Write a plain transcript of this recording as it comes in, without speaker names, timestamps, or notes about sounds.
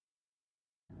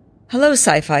Hello,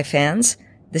 sci-fi fans.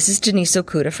 This is Denise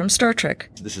Okuda from Star Trek.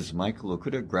 This is Michael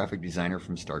Okuda, graphic designer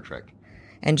from Star Trek.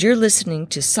 And you're listening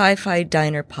to Sci-Fi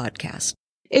Diner Podcast.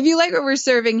 If you like what we're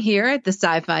serving here at the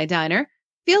Sci-Fi Diner,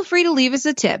 feel free to leave us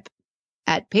a tip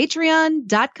at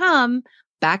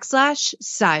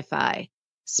patreon.com/sci-fi,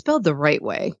 spelled the right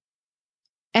way.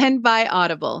 And by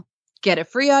Audible. Get a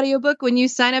free audiobook when you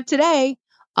sign up today.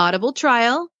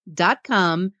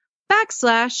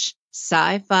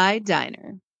 audibletrial.com/sci-fi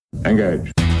diner.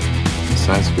 Engage.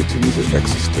 Science fiction is an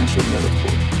existential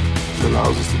metaphor that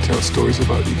allows us to tell stories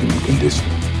about the human condition.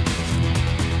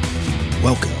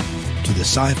 Welcome to the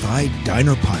Sci-Fi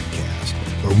Diner Podcast,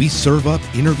 where we serve up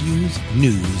interviews,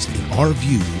 news, and our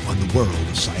view on the world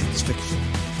of science fiction.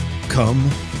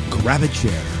 Come, grab a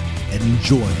chair, and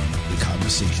enjoy the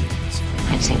conversations.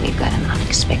 I'd say we've got an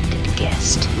unexpected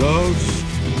guest. Rose,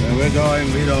 where we're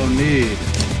going, we don't need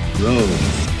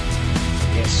Rose.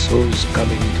 Guess who's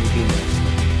coming to dinner?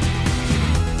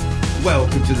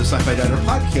 Welcome to the Sci-Fi Diner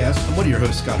Podcast. I'm one of your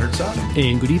hosts, Scott Herzog.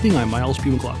 And good evening, I'm Miles P.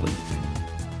 McLaughlin.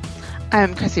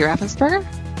 I'm Chrissy Raffensperger.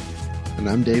 And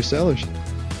I'm Dave Sellers.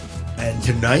 And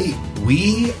tonight,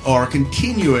 we are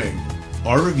continuing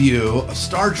our review of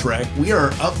Star Trek. We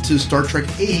are up to Star Trek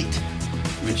VIII,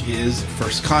 which is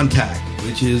First Contact,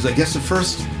 which is, I guess, the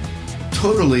first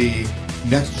totally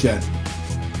next-gen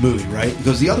movie, right?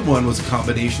 Because the other one was a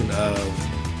combination of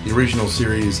the original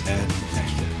series and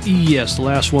next-gen. Yes, the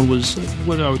last one was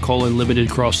what I would call a limited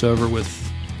crossover with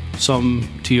some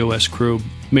TOS crew,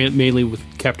 mainly with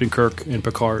Captain Kirk and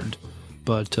Picard.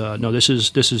 But no, this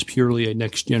is purely a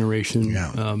next-generation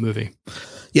movie.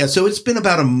 Yeah, so it's been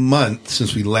about a month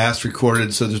since we last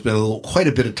recorded, so there's been quite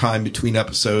a bit of time between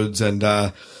episodes, and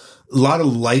a lot of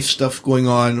life stuff going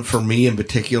on for me in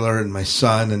particular, and my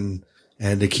son, and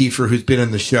Kiefer, who's been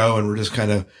in the show, and we're just kind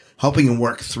of helping him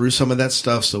work through some of that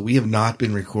stuff, so we have not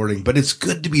been recording. But it's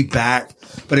good to be back.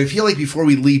 But I feel like before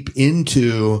we leap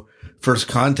into First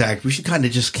Contact, we should kind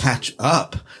of just catch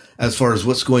up as far as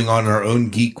what's going on in our own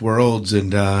geek worlds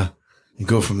and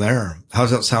go from there. How's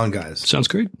that sound, guys? Sounds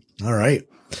great. All right.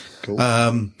 Cool.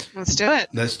 Let's do it.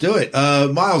 Let's do it.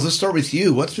 Miles, let's start with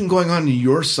you. What's been going on in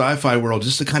your sci-fi world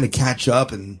just to kind of catch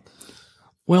up and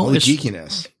all the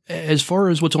geekiness? As far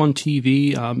as what's on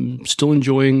TV, I'm still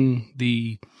enjoying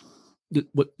the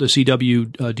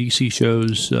CW DC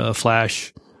shows,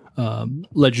 Flash,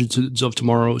 Legends of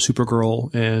Tomorrow,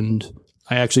 Supergirl, and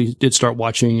I actually did start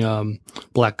watching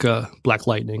Black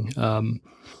Lightning.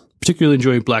 Particularly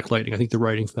enjoying Black Lightning. I think the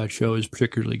writing for that show is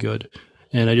particularly good.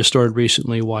 And I just started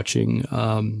recently watching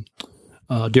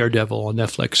Daredevil on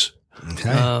Netflix.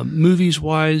 Okay.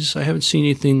 Movies-wise, I haven't seen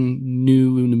anything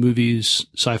new in the movies,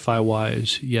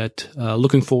 sci-fi-wise, yet.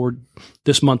 Looking forward,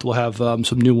 this month we'll have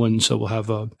some new ones. So we'll have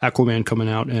Aquaman coming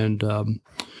out and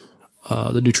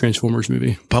the new Transformers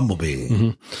movie. Bumblebee.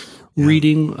 Mm-hmm. Yeah.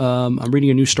 I'm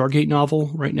reading a new Stargate novel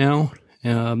right now.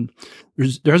 There hasn't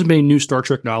been any new Star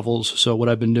Trek novels, so what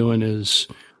I've been doing is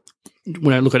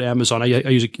when I look at Amazon, I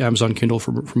use Amazon Kindle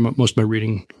for most of my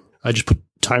reading. I just put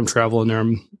time travel in there,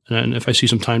 and if I see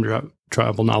some time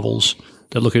travel novels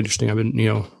that look interesting, I've been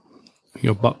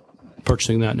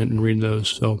purchasing that and reading those.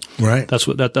 So right, that's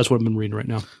what I've been reading right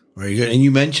now. Very good. And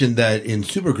you mentioned that in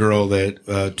Supergirl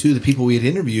that two of the people we had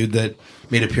interviewed that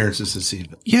made appearances this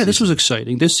season. Yeah, this was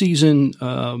exciting. This season,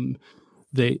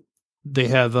 they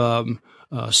have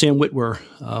Sam Witwer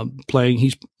playing.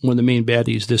 He's one of the main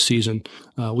baddies this season.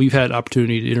 We've had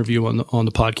opportunity to interview on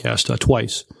the podcast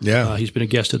twice. Yeah, he's been a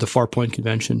guest at the Farpoint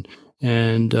convention,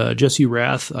 and Jesse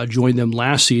Rath joined them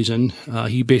last season.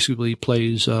 He basically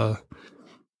plays the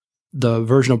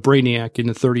version of Brainiac in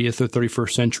the 30th or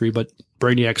 31st century, but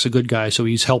Brainiac's a good guy, so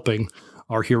he's helping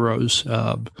our heroes.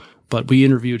 But we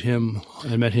interviewed him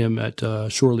and met him at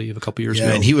Shore Leave a couple years ago.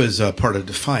 Yeah, and he was part of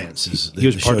Defiance. He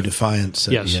was part of Defiance.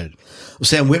 Yes. Well,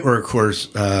 Sam Witwer, of course,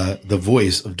 the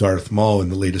voice of Darth Maul in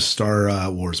the latest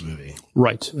Star Wars movie.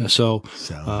 Right. So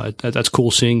that's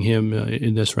cool seeing him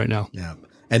in this right now. Yeah.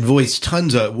 And voiced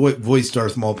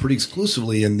Darth Maul pretty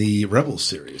exclusively in the Rebels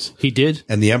series. He did.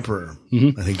 And the Emperor,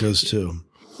 mm-hmm. I think those two.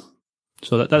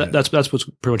 So that's what's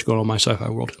pretty much going on in my sci-fi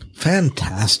world.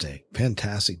 Fantastic.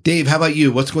 Dave, how about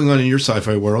you? What's going on in your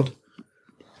sci-fi world?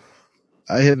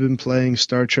 I have been playing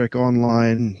Star Trek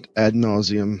Online ad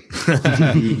nauseum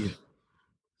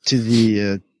to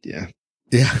the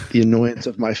annoyance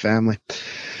of my family.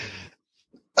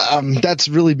 That's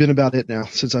really been about it now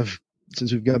since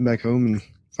we've gotten back home and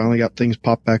finally got things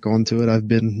popped back onto it. I've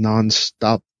been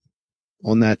nonstop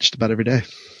on that just about every day.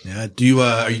 Yeah.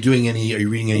 Are you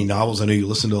reading any novels? I know you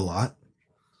listen to a lot.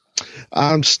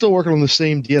 I'm still working on the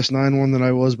same DS9 one that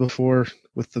I was before,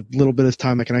 with the little bit of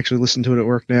time I can actually listen to it at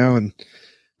work now, and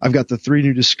I've got the 3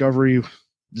 new Discovery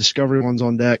ones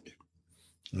on deck.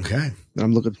 Okay. And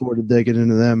I'm looking forward to digging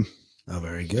into them. Oh,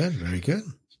 very good. Very good.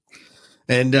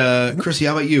 And, Chrissy,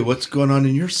 how about you? What's going on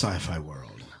in your sci-fi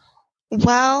world?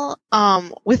 Well,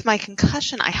 with my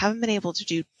concussion, I haven't been able to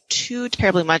do too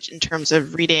terribly much in terms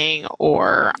of reading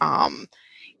or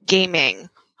gaming,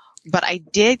 but I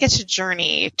did get to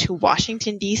journey to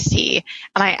Washington, D.C.,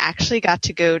 and I actually got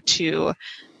to go to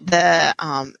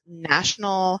the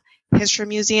National History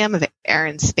Museum of Air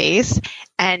and Space,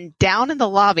 and down in the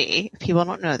lobby, if people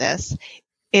don't know this,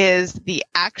 is the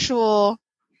actual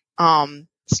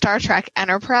Star Trek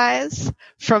Enterprise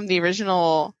from the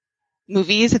original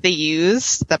movies that they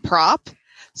used, the prop.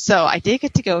 So I did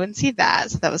get to go and see that.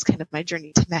 So that was kind of my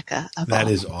journey to Mecca. That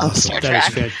is awesome. That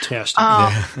is fantastic.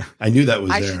 Yeah. I knew that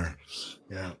was there.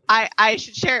 Yeah. I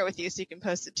should share it with you so you can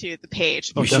post it to the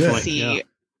page. Oh, you can definitely. see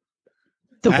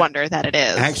the wonder that it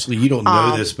is. Actually, you don't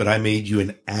know this, but I made you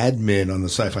an admin on the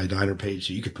Sci-Fi Diner page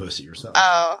so you could post it yourself.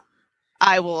 Oh,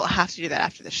 I will have to do that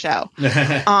after the show.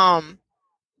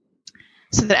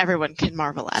 So that everyone can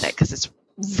marvel at it, because it's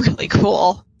really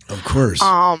cool. Of course.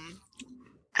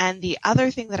 And the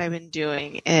other thing that I've been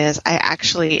doing is I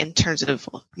actually, in terms of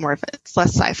more of it's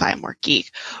less sci-fi, more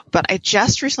geek, but I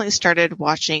just recently started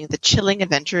watching The Chilling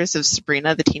Adventures of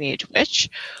Sabrina the Teenage Witch,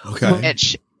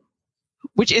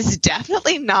 which is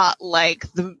definitely not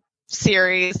like the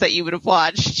series that you would have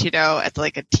watched, as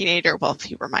like a teenager. Well,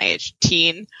 if you were my age,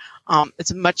 teen.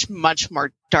 It's much, much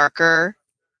more darker,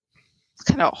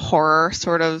 kind of horror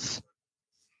sort of film.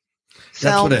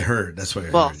 That's what I heard.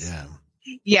 Heard. Yeah.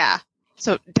 Yeah.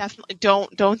 So definitely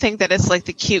don't think that it's like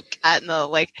the cute cat and the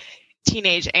like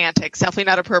teenage antics. Definitely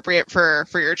not appropriate for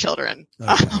your children.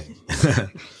 Okay.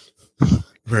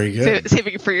 Very good.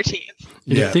 Saving it for your teens.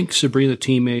 And I think Sabrina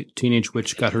the Teenage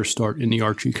Witch got her start in the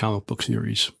Archie comic book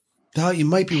series. Oh, you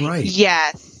might be right.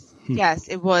 Yes. Yes,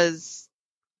 it was.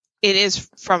 It is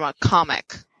from a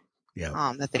comic.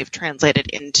 Yeah. That they've translated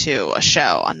into a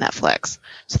show on Netflix.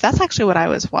 So that's actually what I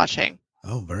was watching.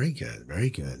 Oh, very good. Very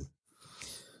good.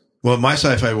 Well, my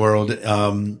sci-fi world,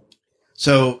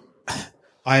 so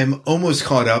I'm almost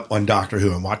caught up on Doctor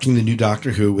Who. I'm watching the new Doctor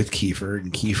Who with Kiefer,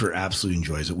 and Kiefer absolutely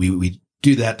enjoys it. We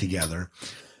do that together.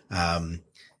 And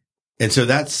so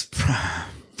that's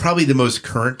probably the most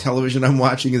current television I'm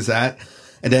watching is that.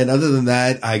 And then other than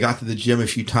that, I got to the gym a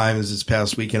few times this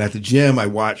past weekend. At the gym, I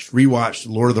rewatched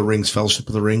Lord of the Rings, Fellowship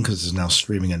of the Ring, because it's now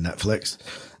streaming on Netflix.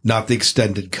 Not the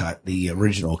extended cut, the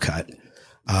original cut.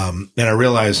 And I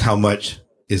realized how much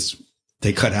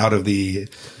they cut out of the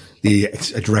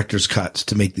director's cuts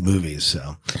to make the movies.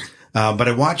 So, but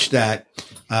I watched that,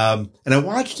 and I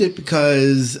watched it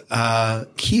because,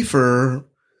 Kiefer,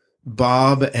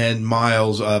 Bob and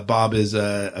Miles, Bob is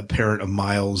a parent of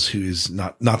Miles, who's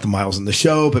not the Miles in the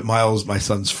show, but Miles, my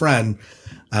son's friend.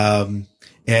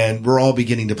 And we're all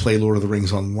beginning to play Lord of the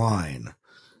Rings online.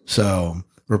 So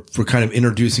we're kind of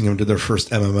introducing them to their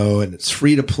first MMO, and it's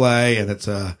free to play, and it's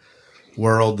a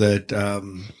world that,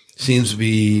 seems to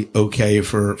be okay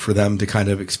for them to kind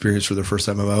of experience for their first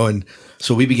MMO. And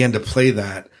so we began to play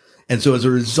that. And so as a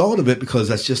result of it, because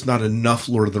that's just not enough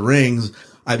Lord of the Rings,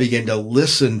 I began to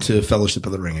listen to Fellowship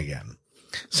of the Ring again.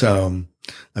 So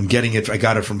I'm getting it. I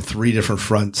got it from 3 different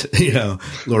fronts,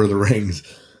 Lord of the Rings.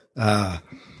 But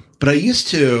I used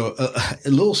to, a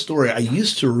little story. I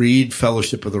used to read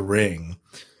Fellowship of the Ring,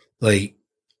 like,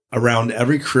 around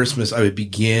every Christmas. I would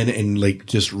begin and like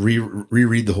just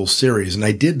reread the whole series. And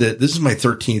I did that. This is my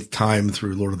 13th time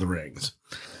through Lord of the Rings.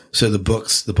 So the book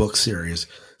series.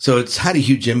 So it's had a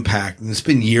huge impact, and it's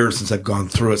been years since I've gone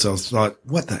through it. So I thought,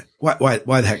 why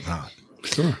the heck not?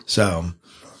 Sure. So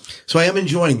I am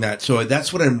enjoying that. So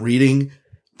that's what I'm reading.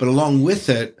 But along with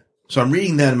it, so I'm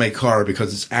reading that in my car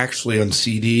because it's actually on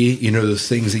CD, those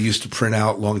things they used to print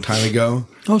out a long time ago.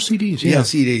 Oh, CDs. Yeah,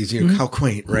 CDs, how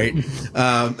quaint, right?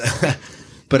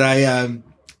 But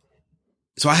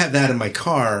so I have that in my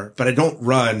car, but I don't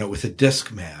run with a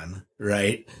Discman,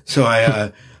 right? So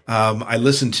I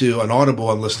listen to on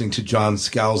Audible. I'm listening to John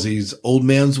Scalzi's Old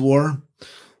Man's War.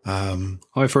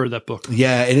 I've heard that book.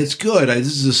 Yeah, and it's good. This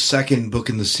is the second book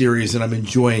in the series, and I'm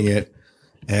enjoying it.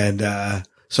 And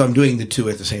so I'm doing the 2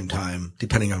 at the same time,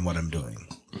 depending on what I'm doing.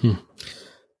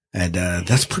 And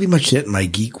that's pretty much it in my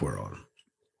geek world.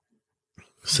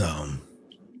 So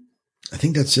I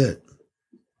think that's it.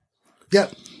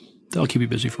 Yep. That'll keep you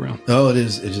busy for now. Oh, it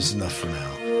is. It's just enough for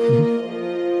now. Mm-hmm.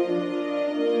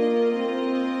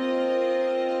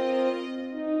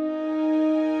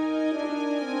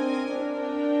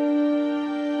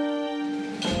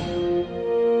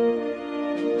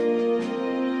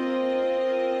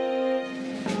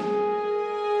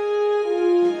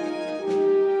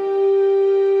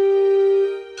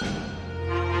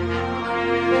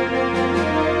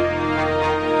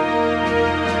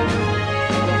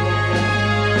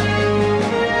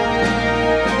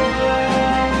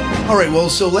 All right, well,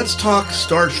 so let's talk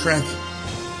Star Trek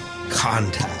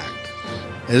Contact.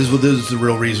 This is the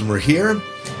real reason we're here,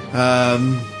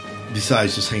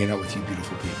 besides just hanging out with you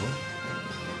beautiful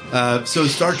people. So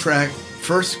Star Trek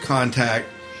First Contact,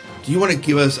 do you want to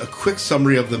give us a quick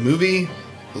summary of the movie,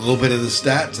 a little bit of the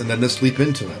stats, and then let's leap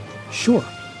into it? Sure.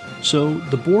 So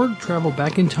the Borg travel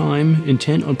back in time,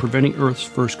 intent on preventing Earth's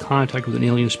first contact with an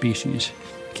alien species.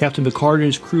 Captain Picard and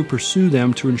his crew pursue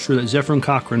them to ensure that Zefram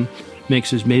Cochrane makes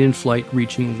his maiden flight,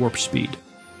 reaching warp speed.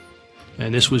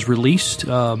 And this was released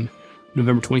November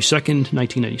 22nd,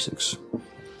 1996.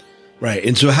 Right.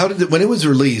 And so when it was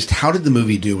released, how did the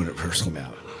movie do when it first came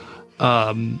out?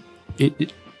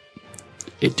 It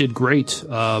did great.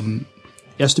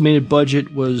 Estimated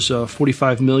budget was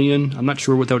 $45 million. I'm not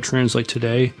sure what that would translate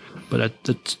today, but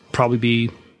that'd probably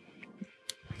be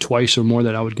twice or more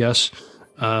that I would guess.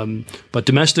 But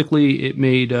domestically, it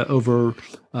made over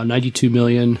 $92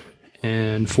 million,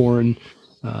 and foreign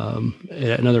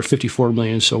another $54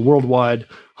 million. So worldwide,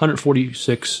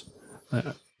 $146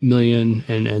 million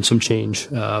and some change.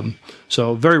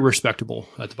 So very respectable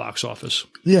at the box office.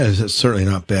 Yeah, that's certainly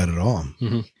not bad at all.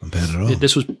 Mm-hmm. Not bad at all.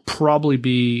 This would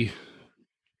probably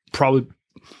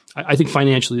I think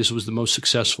financially this was the most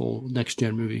successful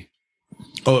next-gen movie.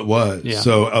 Oh, it was. Yeah.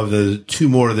 So of the two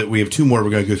more we're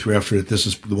going to go through after it, this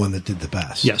is the one that did the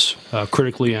best. Yes,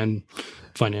 critically and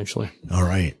financially. All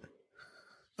right.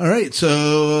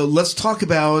 So let's talk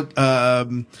about,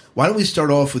 why don't we start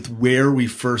off with where we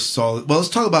first saw it? Well, let's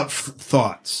talk about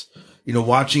thoughts.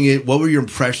 Watching it, what were your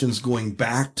impressions going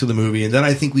back to the movie? And then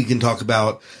I think we can talk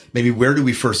about maybe where did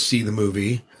we first see the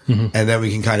movie? Mm-hmm. And then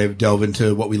we can kind of delve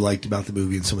into what we liked about the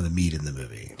movie and some of the meat in the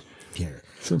movie here.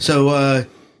 Sure. So,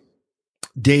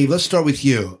 Dave, let's start with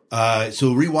you.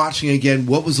 So rewatching again,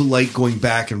 what was it like going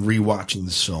back and rewatching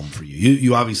this film for you?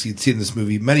 You obviously had seen this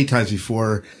movie many times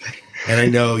before, and I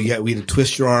know we had to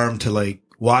twist your arm to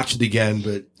watch it again,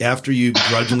 but after you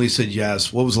begrudgingly said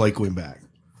yes, what was it like going back?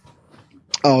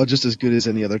 Oh, just as good as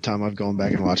any other time I've gone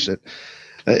back and watched it.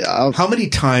 How many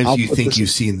times do you think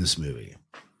you've seen this movie?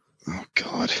 Oh,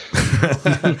 God.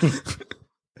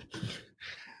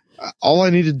 All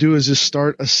I need to do is just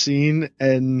start a scene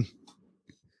and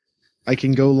I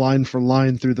can go line for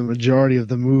line through the majority of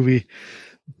the movie.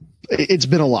 It's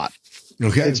been a lot.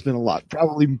 Okay. It's been a lot.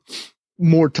 Probably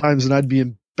more times than I'd be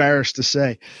embarrassed to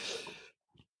say.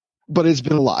 But it's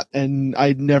been a lot, and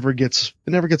it never gets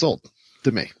old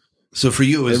to me. So for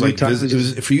you, it was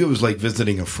like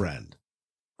visiting a friend.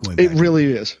 It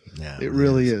really is. Yeah, it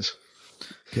really is.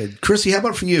 Good. Chrissy, how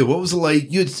about for you? What was it like?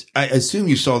 I assume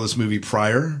you saw this movie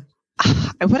prior.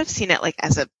 I would have seen it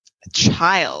as a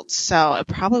child, so it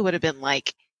probably would have been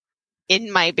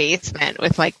in my basement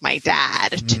with my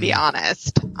dad, to be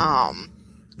honest.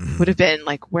 Would have been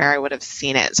where I would have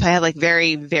seen it. So I had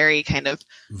very, very kind of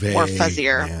vague, more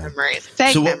fuzzier memories.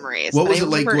 Vague memories. What was it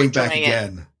like going back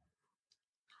again?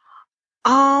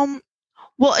 Well,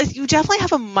 you definitely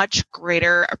have a much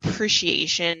greater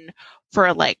appreciation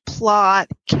for plot,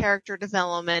 character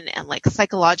development, and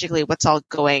psychologically what's all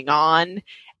going on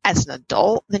as an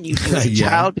adult than you do as a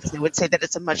child, because I would say that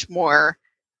it's a much more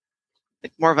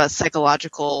more of a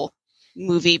psychological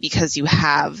movie, because you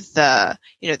have the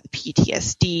the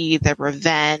PTSD, the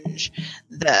revenge,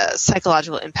 the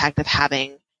psychological impact of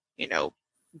having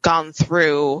gone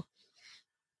through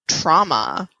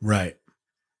trauma, right,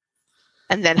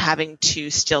 and then having to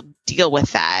still deal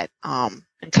with that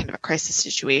in kind of a crisis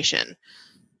situation.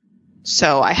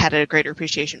 So I had a greater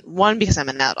appreciation, one, because I'm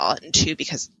an adult, and two,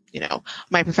 because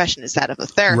my profession is that of a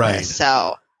therapist. Right.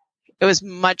 So it was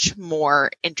much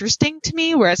more interesting to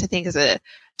me, whereas I think as a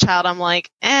child, I'm I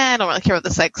don't really care about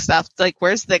the psych stuff.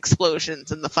 Where's the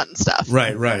explosions and the fun stuff?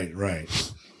 Right.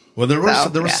 Well, there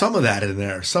was some of that in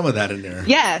there.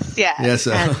 Yes.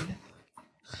 And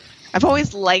I've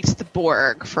always liked the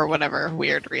Borg for whatever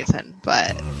weird reason,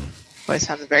 but always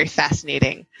found them very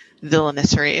fascinating,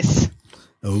 villainous race.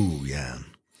 Oh yeah.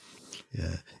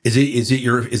 Is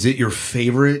it your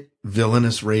favorite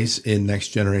villainous race in Next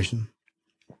Generation?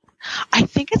 I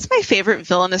think it's my favorite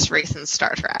villainous race in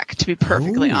Star Trek, to be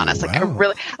perfectly honest.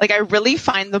 Wow. I really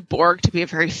find the Borg to be a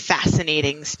very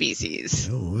fascinating species.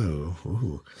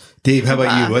 Oh. Dave, how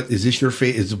about you? What is this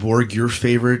is the Borg your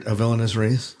favorite villainous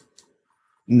race?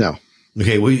 No.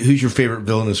 Okay, well, who's your favorite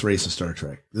villainous race in Star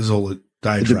Trek? This is a whole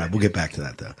diatribe. We'll get back to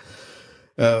that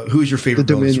though. Who's your favorite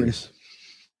villainous race?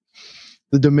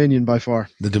 The Dominion, by far.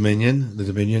 The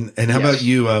Dominion. And how about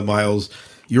you, Miles?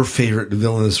 Your favorite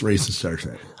villainous race in Star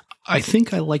Trek? I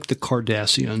think I like the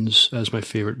Cardassians as my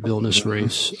favorite villainous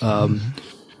race.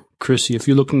 Chrissy, if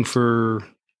you're looking for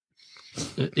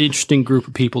an interesting group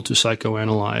of people to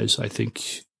psychoanalyze, I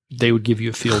think they would give you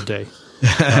a field day.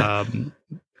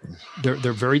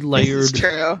 They're very layered,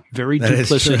 very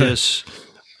duplicitous.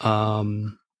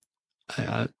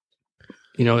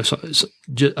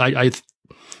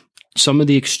 Some of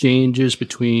the exchanges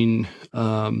between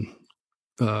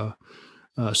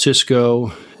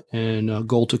Cisco and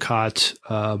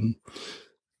Goltakot,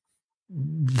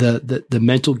 the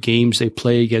mental games they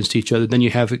play against each other. Then you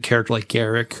have a character like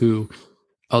Garrick, who,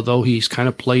 although he's kind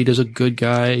of played as a good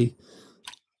guy,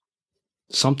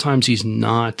 sometimes he's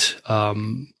not.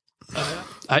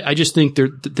 I just think they're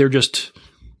definitely,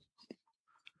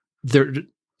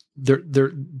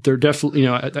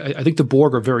 I think the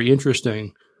Borg are very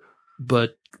interesting,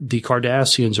 but the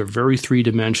Cardassians are very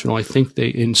three-dimensional. I think they,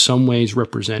 in some ways,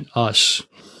 represent us.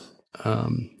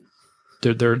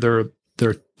 They're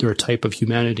a type of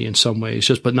humanity in some ways,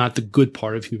 but not the good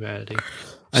part of humanity.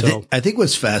 I think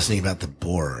what's fascinating about the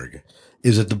Borg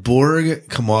is that the Borg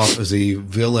come off as a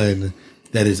villain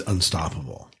that is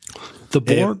unstoppable. The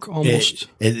Borg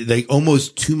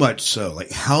almost too much so.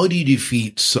 Like, how do you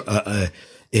defeat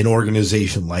an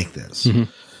organization like this? Mm-hmm.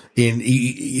 And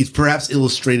it's perhaps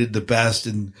illustrated the best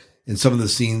in some of the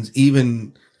scenes,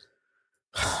 even,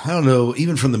 I don't know,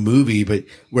 even from the movie, but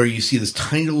where you see this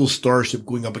tiny little starship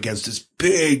going up against this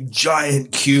big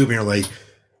giant cube, and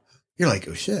you're like,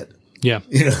 oh shit. Yeah.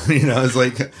 It's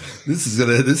like,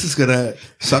 this is gonna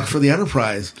suck for the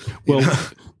Enterprise. Well,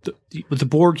 with the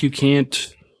Borg, you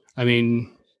can't,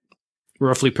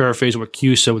 roughly paraphrasing what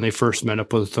Q said when they first met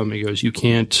up with them, he goes, you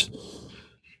can't,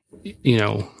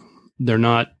 they're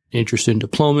not interested in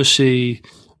diplomacy.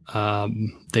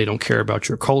 They don't care about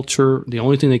your culture. The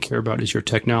only thing they care about is your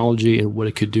technology and what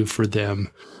it could do for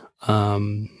them.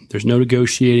 There's no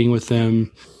negotiating with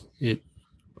them. And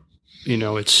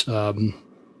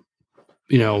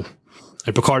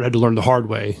Picard had to learn the hard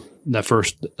way that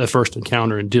first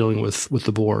encounter in dealing with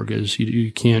the Borg is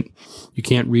you can't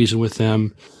reason with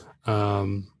them.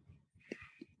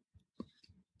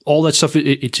 All that stuff,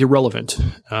 it's irrelevant.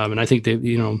 And I think they,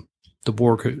 the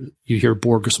Borg, you hear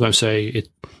Borg sometimes say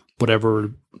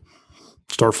whatever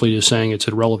Starfleet is saying, it's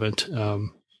irrelevant.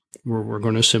 We're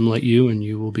going to assimilate you, and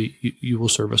you will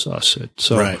service us.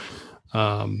 Right.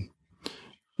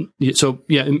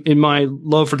 In my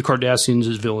love for the Cardassians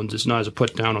as villains, it's not as a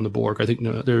put down on the Borg. I think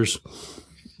there's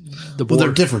the Borg. Well,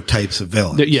 they're different types of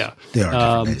villains. They are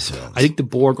different types of villains. I think the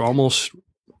Borg almost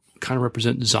kind of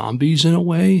represent zombies in a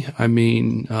way.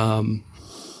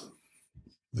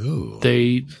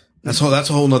 That's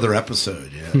a whole nother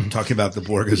episode. Yeah, talking about the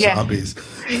Borg as zombies.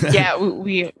 Yeah,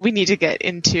 we need to get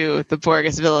into the Borg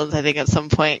as villains, I think, at some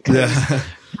point.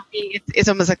 It's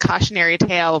almost a cautionary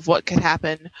tale of what could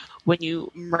happen when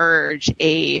you merge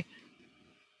a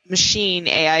machine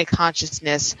AI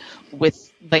consciousness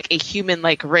with a human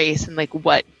race, and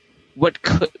what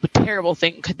terrible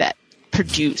thing could that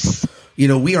produce?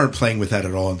 We aren't playing with that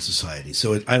at all in society,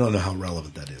 so I don't know how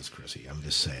relevant that is, Chrissy. I'm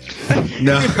just saying.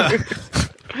 No.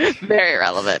 Very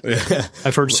relevant.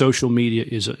 I've heard social media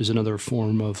is another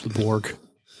form of the Borg.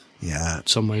 Yeah, in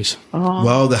some ways. Oh.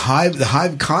 Well, the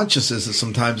hive consciousness that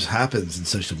sometimes happens in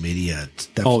social media. It's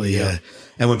definitely,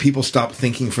 and when people stop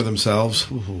thinking for themselves,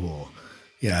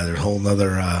 there's a whole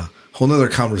nother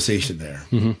conversation there.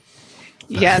 Mm-hmm.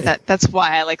 Yeah, that's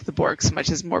why I like the Borg so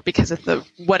much, is more because of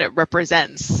what it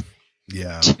represents.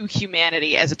 Yeah. To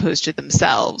humanity as opposed to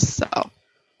themselves. So.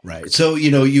 Right. So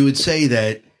you would say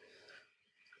that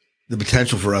the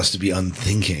potential for us to be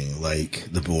unthinking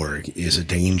like the Borg is a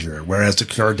danger, whereas the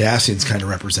Cardassians kind of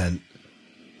represent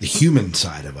the human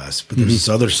side of us, but there's this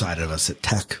other side of us that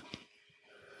tech.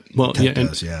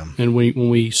 And when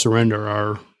we surrender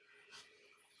our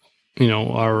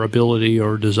ability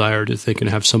or desire to think and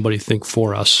have somebody think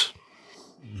for us,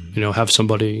 have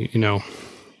somebody,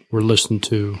 we're listened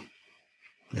to.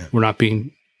 Yeah. We're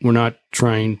not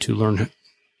trying to learn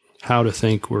how to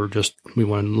think. We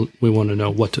want to know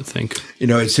what to think.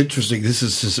 It's interesting. This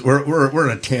is just, we're on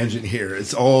a tangent here.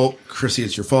 It's all, Chrissy,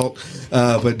 it's your fault.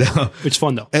 But no, it's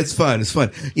fun though. It's fun.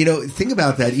 Think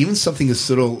about that. Even something as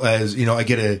subtle as, I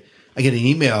get an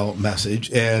email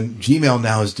message, and Gmail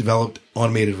now has developed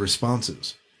automated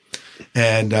responses.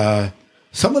 And,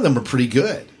 some of them are pretty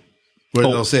good where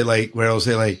they'll say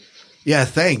yeah,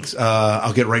 thanks.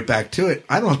 I'll get right back to it.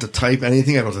 I don't have to type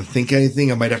anything. I don't have to think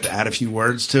anything. I might have to add a few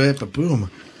words to it, but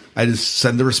boom, I just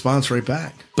send the response right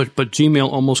back. But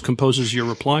Gmail almost composes your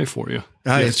reply for you.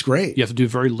 It's great. You have to do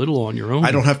very little on your own.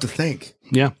 I don't have to think.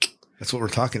 Yeah. That's what we're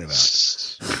talking about.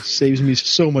 Saves me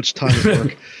so much time at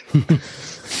work.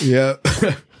 Yeah.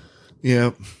 Yeah.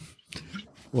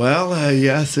 Well,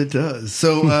 yes, it does.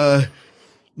 So,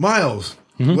 Miles,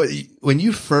 When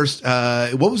you first,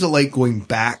 what was it like going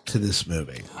back to this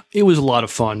movie? It was a lot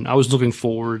of fun. I was looking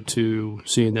forward to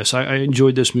seeing this. I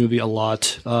enjoyed this movie a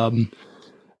lot.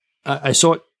 I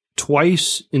saw it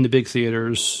twice in the big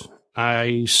theaters.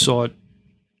 I saw it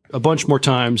a bunch more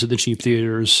times at the cheap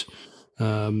theaters.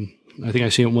 I think I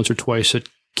seen it once or twice at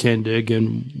Kendig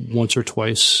and once or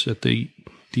twice at the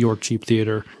York Cheap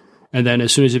Theater. And then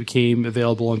as soon as it became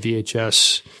available on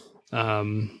VHS,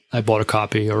 I bought a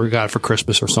copy or got it for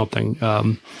Christmas or something.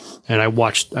 And I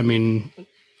watched it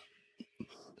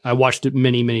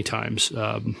many, many times.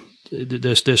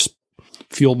 This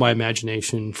fueled my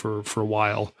imagination for a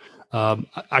while.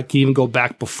 I can even go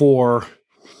back before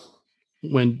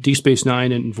when Deep Space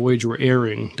Nine and Voyager were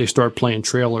airing, they started playing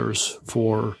trailers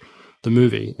for the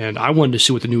movie. And I wanted to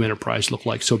see what the new Enterprise looked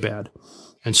like so bad.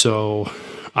 And so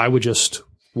I would just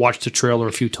watch the trailer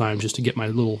a few times just to get my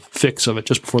little fix of it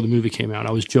just before the movie came out.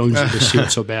 I was jonesing to see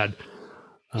it so bad.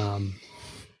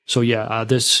 So yeah,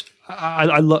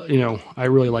 I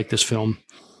really like this film,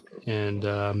 and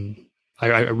I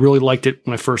really liked it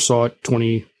when I first saw it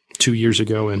 22 years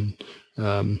ago, and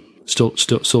still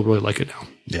really like it now.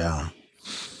 Yeah.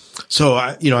 So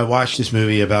I watched this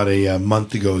movie about a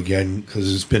month ago again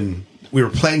because we were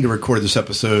planning to record this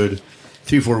episode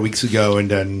 3-4 weeks ago, and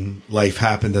then life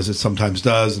happened as it sometimes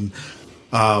does. And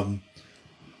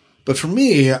but for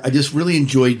me, I just really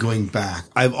enjoyed going back.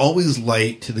 I've always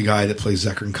liked the guy that plays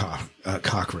Zechron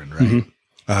Cochran, right?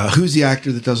 Mm-hmm. Who's the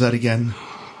actor that does that again?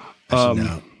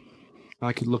 I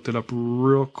could look that up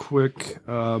real quick.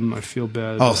 I feel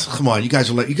bad. Oh, come on. You guys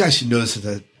should know this at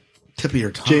the tip of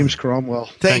your tongue. James Cromwell.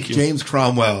 Thank you. James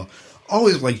Cromwell.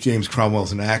 Always liked James Cromwell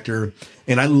as an actor,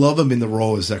 and I love him in the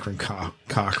role as Zechron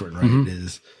Cochran, right? Mm-hmm.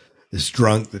 This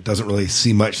drunk that doesn't really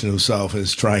see much in himself and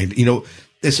is trying to,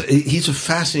 he's a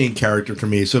fascinating character to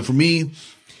me. So for me,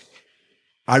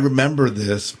 I remember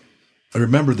this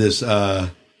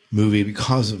movie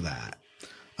because of that.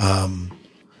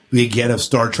 We again have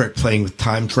Star Trek playing with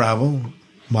time travel.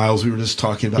 Miles, we were just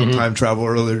talking about time travel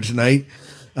earlier tonight.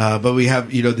 But we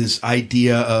have, this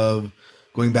idea of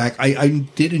going back. I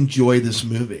did enjoy this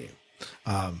movie.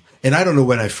 And I don't know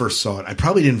when I first saw it. I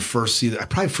probably first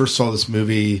saw this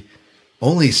movie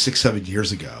only 6-7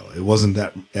 years ago. It wasn't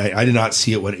that, I did not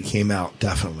see it when it came out,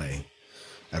 definitely,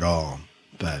 at all.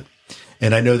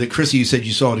 And I know that, Chrissy, you said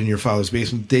you saw it in your father's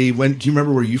basement. Do you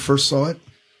remember where you first saw it?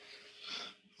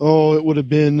 Oh, it would have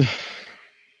been at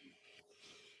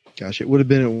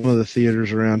one of the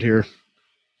theaters around here.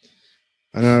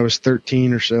 I know I was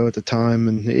 13 or so at the time,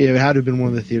 and it had to have been one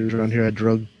of the theaters around here. I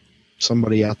drugged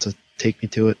somebody out to take me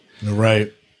to it.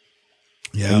 Right.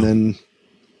 Yeah. And then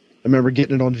I remember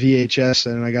getting it on VHS,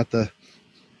 and I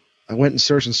went and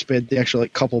searched and spent the actual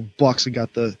couple bucks and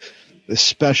got the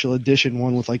special edition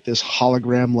one with this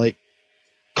hologram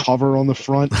cover on the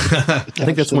front. I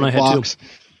think that's one I had too.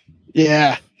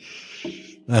 Yeah.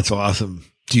 That's awesome.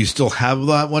 Do you still have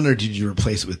that one, or did you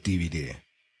replace it with DVD?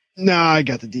 No, I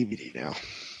got the DVD now.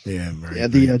 Yeah,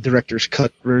 the director's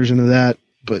cut version of that,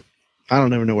 but I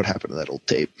don't ever know what happened to that old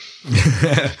tape.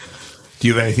 Do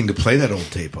you have anything to play that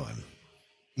old tape on?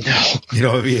 No. You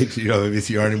don't have a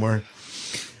VCR anymore?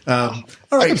 All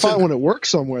right, I can find one at work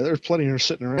somewhere. There's plenty of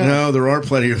sitting around. No, there are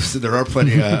plenty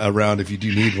around if you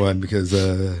do need one, because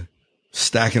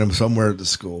stacking them somewhere at the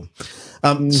school.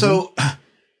 So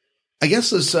I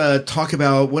guess let's talk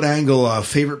about what angle,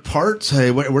 favorite parts.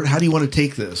 Hey, how do you want to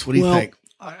take this? What do you think?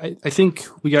 I think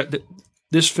we got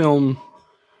this film.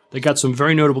 They got some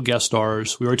very notable guest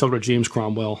stars. We already talked about James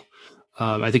Cromwell.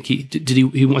 I think I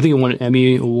think he won an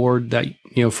Emmy Award that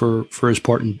for his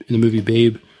part in the movie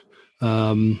Babe.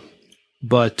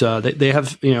 But they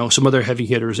have some other heavy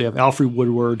hitters. They have Alfre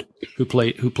Woodward who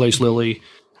plays Lily.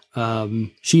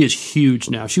 She is huge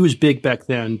now. She was big back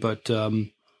then, but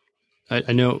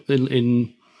I know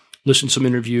in listening to some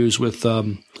interviews with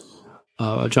Jonathan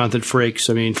Frakes.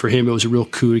 I mean, for him, it was a real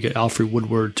coup to get Alfre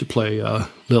Woodward to play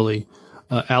Lily.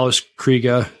 Alice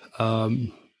Krige,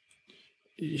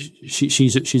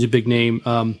 she's a big name.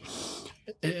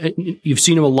 You've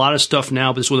seen him a lot of stuff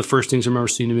now, but this is one of the first things I remember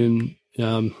seeing him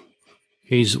in.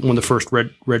 He's one of the first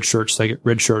red shirts that get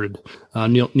redshirted.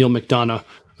 Neil McDonough,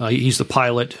 he's the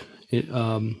pilot,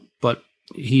 but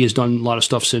he has done a lot of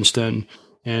stuff since then.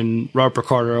 And Robert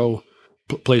Picardo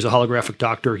plays a holographic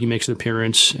doctor. He makes an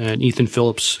appearance. And Ethan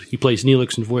Phillips, he plays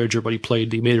Neelix in Voyager, but he played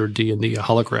the Maitre D in the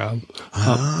hologram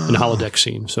in the holodeck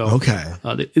scene. So okay,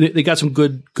 they got some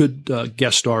good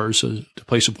guest stars to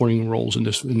play supporting roles in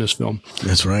this film.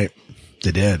 That's right,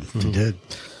 they did. They did.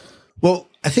 Well,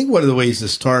 I think one of the ways to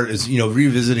start is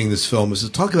revisiting this film is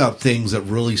to talk about things that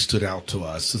really stood out to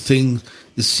us. The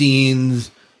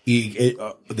scenes,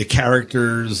 the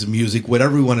characters, music,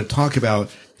 whatever we want to talk about,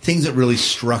 things that really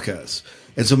struck us.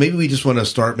 And so maybe we just want to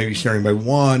start maybe sharing by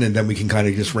one, and then we can kind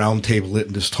of just round table it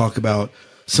and just talk about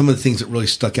some of the things that really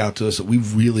stuck out to us that we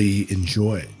really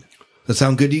enjoyed. Does that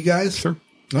sound good to you guys? Sure.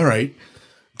 All right.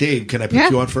 Dave, can I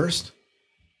put you on first?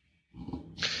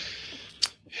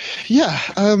 Yeah.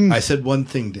 I said one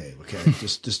thing, Dave. Okay.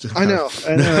 Just to I know.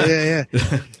 Yeah.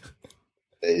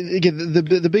 Again,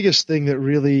 the biggest thing that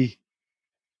really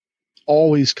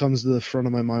always comes to the front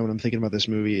of my mind when I'm thinking about this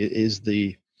movie is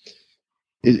the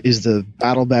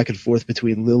battle back and forth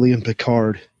between Lily and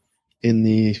Picard in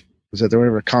the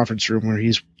conference room where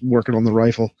he's working on the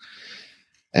rifle,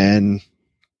 and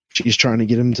she's trying to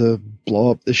get him to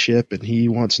blow up the ship, and he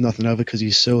wants nothing of it because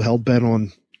he's so hell bent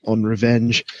on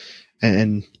revenge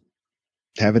and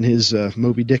having his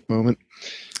Moby Dick moment.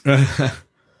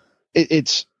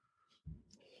 It's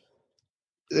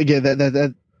again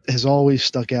that has always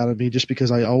stuck out at me, just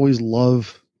because I always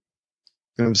love.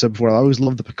 I've said before, I always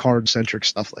love the Picard-centric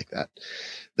stuff like that.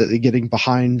 That getting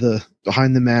behind the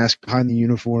mask, behind the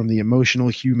uniform, the emotional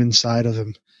human side of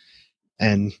him,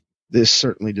 and this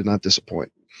certainly did not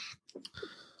disappoint.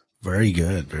 Very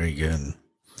good, very good.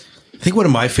 I think one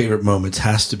of my favorite moments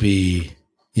has to be,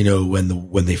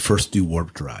 when they first do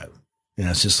warp drive.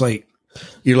 It's just like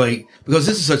because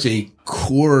this is such a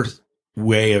core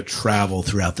way of travel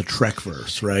throughout the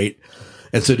Trekverse, right?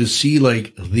 And so to see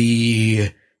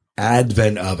the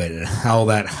advent of it and how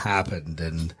that happened,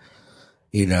 and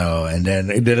and then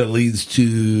it leads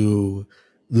to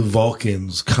the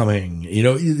Vulcans coming.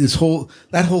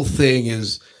 That whole thing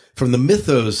is from the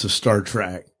mythos of Star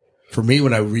Trek. For me,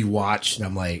 when I rewatched,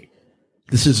 I'm like,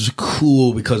 this is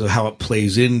cool because of how it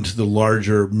plays into the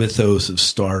larger mythos of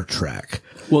Star Trek.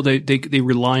 Well, they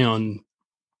rely on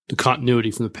the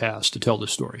continuity from the past to tell the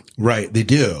story. Right, they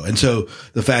do. And so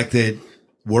the fact that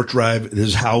warp drive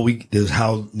is how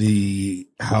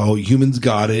humans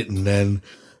got it, and then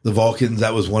the Vulcans,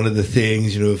 that was one of the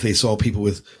things, if they saw people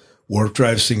with warp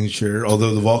drive signature,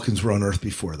 although the Vulcans were on Earth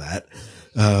before that.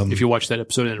 If you watch that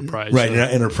episode of Enterprise. Right, in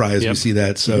Enterprise, we see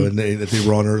that. So, and they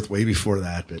were on Earth way before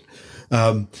that.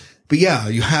 But yeah,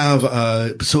 you have,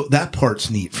 so that part's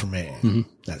neat for me,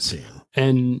 that scene.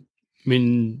 And,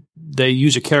 they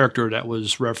use a character that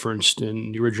was referenced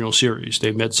in the original series.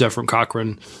 They met Zephyr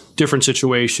Cochrane, different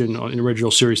situation in the original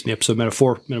series in the episode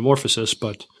Metamorphosis,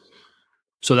 but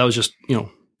so that was just,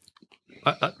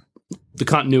 the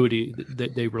continuity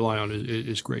that they rely on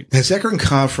is great. Has Zephyr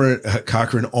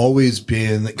Cochrane always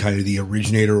been kind of the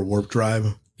originator of warp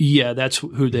drive? Yeah, that's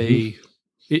who they,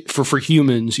 for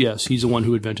humans, yes, he's the one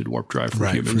who invented warp drive for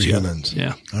humans. For humans.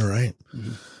 Yeah. All right.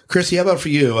 Chrissy, how about for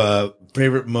you?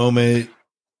 Favorite moment,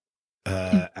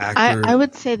 actor? I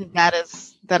would say that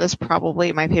is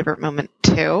probably my favorite moment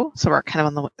too. So we're kind of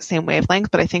on the same wavelength,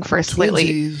 but I think for a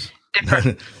slightly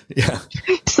different,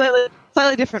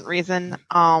 slightly different reason.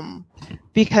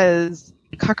 Because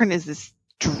Cochrane is this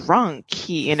drunk.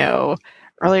 He,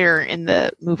 earlier in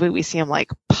the movie we see him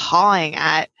pawing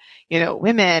at,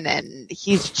 women, and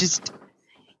he's just,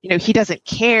 he doesn't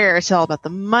care. It's all about the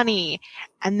money.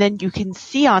 And then you can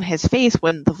see on his face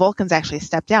when the Vulcans actually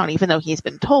step down, even though he's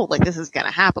been told, this is going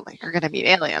to happen, you're going to meet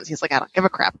aliens. He's like, I don't give a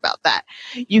crap about that.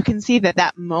 You can see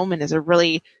that moment is a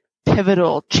really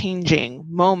pivotal, changing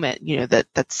moment,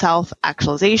 that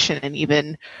self-actualization and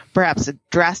even perhaps a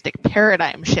drastic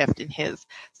paradigm shift in his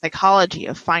psychology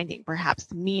of finding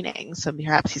perhaps meaning. So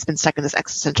perhaps he's been stuck in this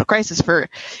existential crisis for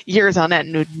years on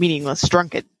end with meaningless,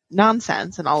 drunken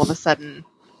nonsense. And all of a sudden,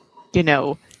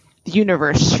 the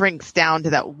universe shrinks down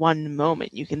to that one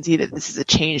moment. You can see that this is a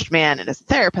changed man. And as a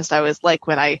therapist, I always like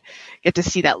when I get to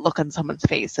see that look on someone's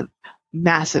face of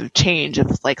massive change,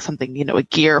 of something, a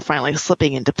gear finally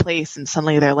slipping into place and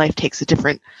suddenly their life takes a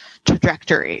different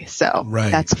trajectory. So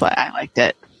that's why I liked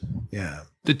it. Yeah.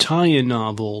 The tie-in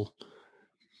novel,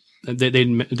 they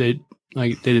didn't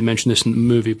mention this in the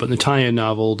movie, but in the tie-in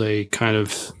novel, they kind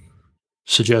of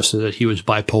suggested that he was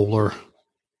bipolar.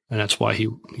 And that's why he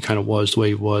kind of was the way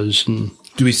he was. And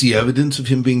do we see evidence of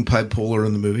him being bipolar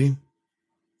in the movie?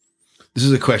 This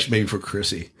is a question maybe for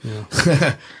Chrissy.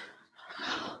 Yeah.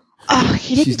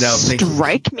 He didn't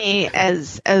strike me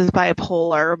as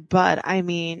bipolar, but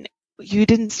you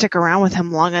didn't stick around with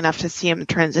him long enough to see him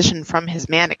transition from his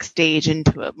manic stage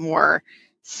into a more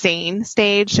sane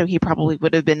stage. So he probably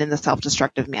would have been in the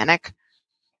self-destructive manic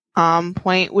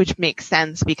point, which makes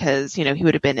sense because, he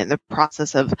would have been in the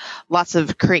process of lots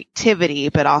of creativity,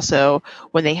 but also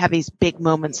when they have these big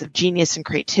moments of genius and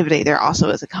creativity, they're also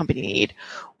is accompanied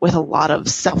with a lot of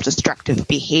self-destructive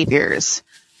behaviors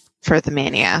for the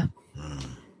mania.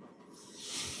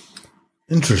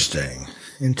 Interesting.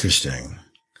 Interesting.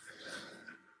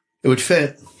 It would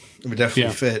fit. It would definitely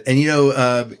Yeah. fit.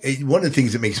 And, one of the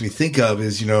things that makes me think of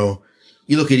is, you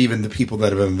look at even the people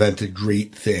that have invented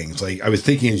great things. Like I was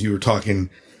thinking as you were talking,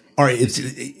 all right,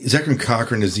 Zechariah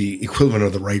Cochran is the equivalent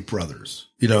of the Wright brothers,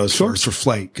 as far as for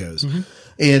flight goes. Mm-hmm.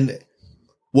 And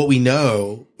what we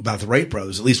know about the Wright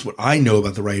brothers, at least what I know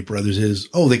about the Wright brothers is,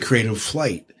 they created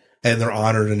flight and they're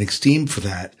honored and esteemed for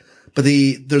that. But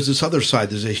there's this other side.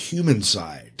 There's a human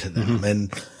side to them.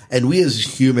 Mm-hmm. And we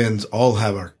as humans all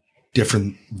have our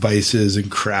different vices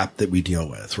and crap that we deal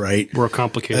with, right? We're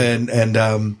complicated. And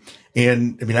I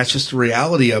mean, that's just the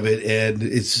reality of it. And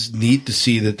it's neat to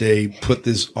see that they put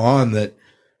this on, that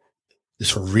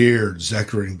this revered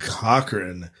Zechariah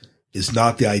Cochran is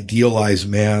not the idealized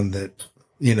man that,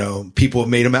 people have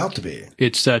made him out to be.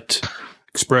 It's that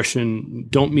expression,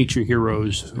 don't meet your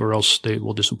heroes or else they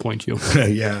will disappoint you.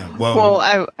 Yeah. Well,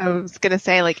 I was going to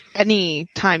say, like, any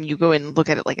time you go and look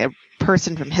at it like a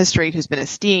person from history who's been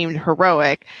esteemed,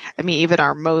 heroic, I mean, even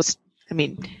our most,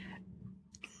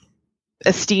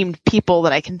 esteemed people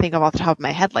that I can think of off the top of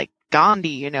my head, like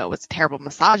Gandhi, was a terrible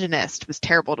misogynist, was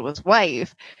terrible to his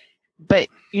wife. But,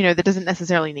 that doesn't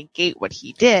necessarily negate what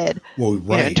he did,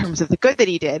 in terms of the good that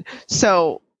he did.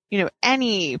 So,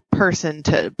 any person,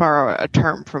 to borrow a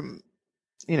term from,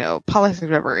 politics or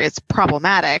whatever, it's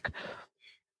problematic.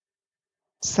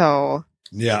 So,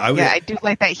 I do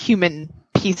like that human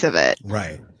piece of it.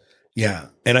 Right. Yeah.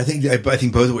 And I think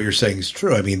both of what you're saying is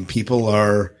true. I mean, people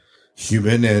are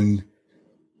human and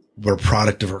we're a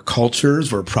product of our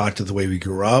cultures. We're a product of the way we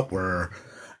grew up. We're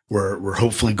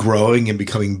hopefully growing and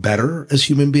becoming better as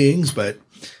human beings, but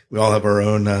we all have our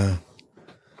own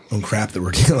crap that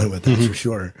we're dealing with. That's for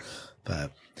sure.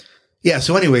 But yeah.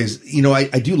 So anyways,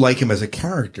 I do like him as a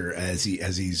character as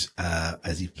he's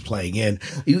playing in.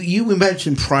 You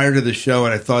mentioned prior to the show,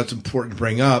 and I thought it's important to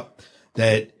bring up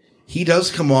that he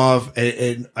does come off,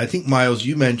 and I think Miles,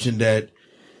 you mentioned that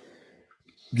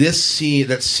that scene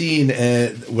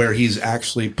where he's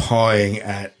actually pawing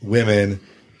at women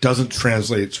doesn't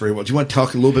translate very well. Do you want to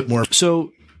talk a little bit more?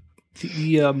 So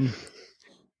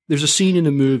there's a scene in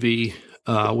the movie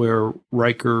where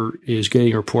Riker is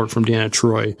getting a report from Deanna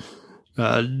Troi.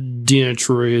 Deanna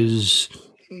Troi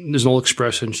there's an old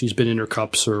expression, she's been in her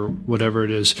cups or whatever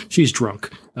it is. She's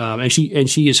drunk. And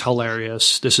she is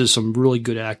hilarious. This is some really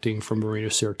good acting from Marina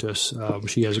Sirtis.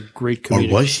 She has a great comedic.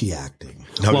 Or was she acting?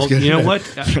 No, well, you know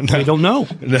what? I don't know.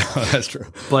 No, that's true.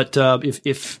 But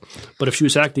if she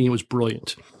was acting, it was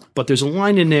brilliant. But there's a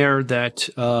line in there that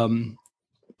when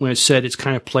it's said, it's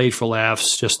kind of played for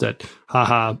laughs, just that,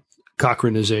 haha,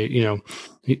 Cochran is he's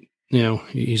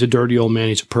a dirty old man,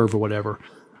 he's a perv or whatever.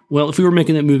 Well, if we were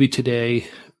making that movie today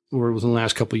or within the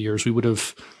last couple of years, if we would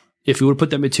have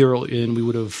put that material in, we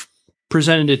would have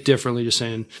presented it differently, just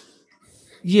saying,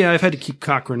 yeah, I've had to keep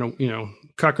Cochran,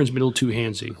 Cochran's been a little too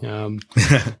handsy.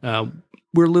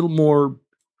 We're a little more,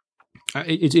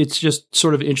 it's just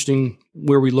sort of interesting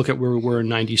where we look at where we were in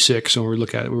 96 and where we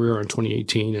look at where we were in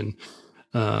 2018.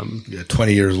 And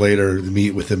 20 years later,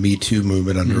 with the Me Too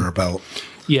movement under our belt.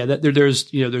 Yeah, there's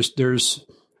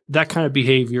that kind of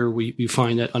behavior, we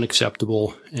find that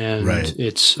unacceptable, and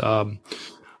it's when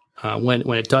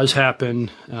it does happen,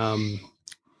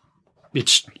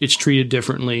 it's treated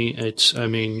differently. And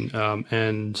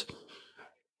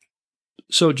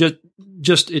so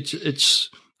just it's.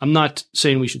 I'm not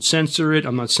saying we should censor it.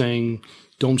 I'm not saying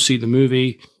don't see the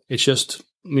movie. It's just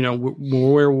when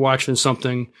we're watching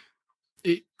something.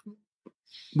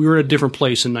 We were in a different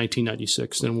place in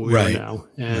 1996 than we are now.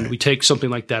 And we take something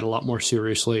like that a lot more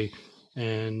seriously.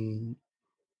 And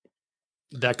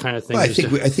that kind of thing. Well,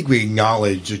 I think we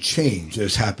acknowledge a change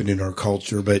that's happened in our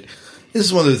culture, but this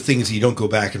is one of the things you don't go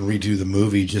back and redo the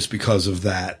movie just because of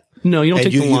that. No, you don't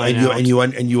take the line out.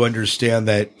 And you understand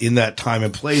that in that time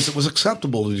and place, it was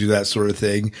acceptable to do that sort of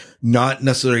thing. Not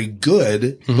necessarily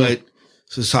good, but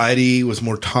society was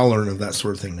more tolerant of that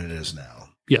sort of thing than it is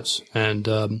now. Yes. And,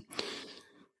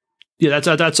 yeah,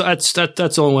 that's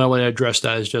the only way I address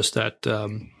that is just that,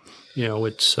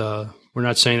 it's, we're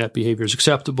not saying that behavior is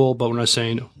acceptable, but we're not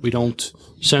saying we don't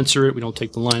censor it. We don't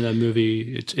take the line out of the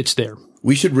movie. It's there.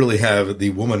 We should really have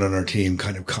the woman on our team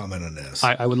kind of comment on this.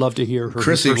 I would love to hear her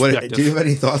Chrissy, perspective. Do you have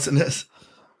any thoughts on this?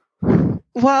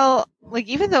 Well, like,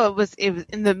 even though it was in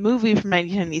the movie from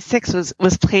 1996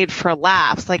 was played for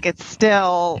laughs, like, it's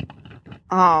still,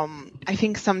 I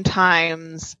think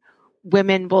sometimes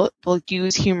women will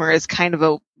use humor as kind of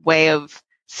a way of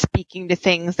speaking to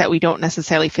things that we don't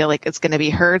necessarily feel like it's going to be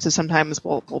heard. So sometimes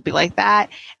we'll be like that.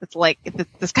 It's like,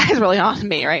 this guy's really on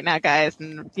me right now, guys.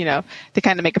 And, to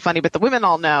kind of make it funny, but the women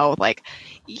all know, like,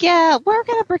 yeah, we're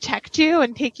going to protect you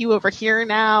and take you over here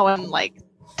now. And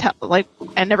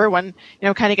and everyone,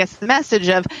 kind of gets the message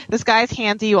of, this guy's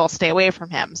handsy, you all stay away from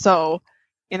him. So,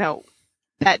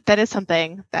 that is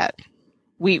something that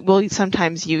we will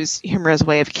sometimes use humor as a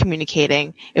way of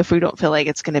communicating if we don't feel like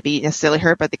it's going to be necessarily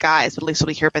heard by the guys, but at least it'll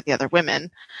be heard by the other women.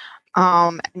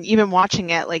 And even watching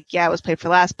it, it was played for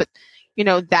laughs, but,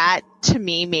 that to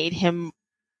me made him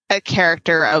a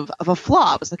character of a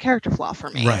flaw. It was a character flaw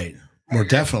for me. Right. More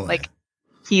definitely.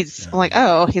 He's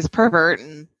a pervert.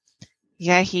 And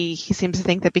yeah, he seems to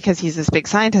think that because he's this big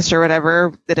scientist or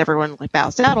whatever, that everyone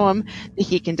bows down to him, that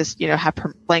he can just, have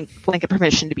blanket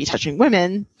permission to be touching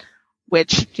women.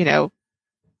 Which,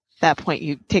 that point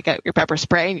you take out your pepper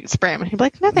spray and you spray him and he'd be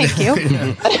like, no, thank you.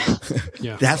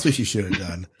 Yeah. That's what you should have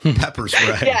done. Pepper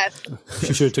spray. Yes.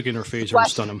 She should have taken her phaser and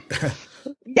stun him.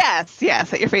 Yes.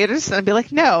 At your phaser and be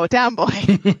like, no, down boy.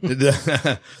 He'd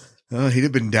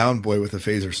have been down boy with a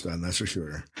phaser stun. That's for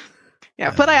sure.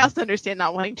 Yeah. But I also understand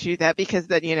not wanting to do that because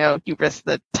then, you risk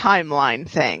the timeline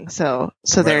thing. So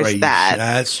there's that.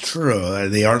 That's true.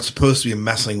 They aren't supposed to be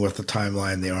messing with the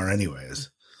timeline. They are anyways.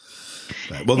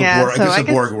 Well, I guess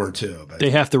the Borg were too. But.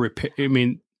 They have to repair. I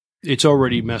mean, it's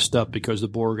already messed up because the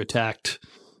Borg attacked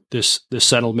this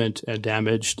settlement and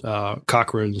damaged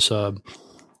Cochrane's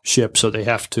ship. So they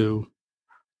have to.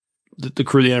 The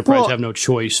crew of the Enterprise have no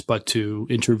choice but to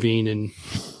intervene and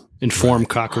inform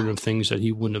Cochrane of things that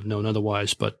he wouldn't have known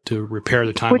otherwise, but to repair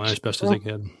the timeline as best as they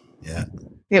can. Yeah.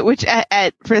 Yeah, which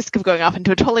at risk of going off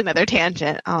into a totally another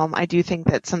tangent, I do think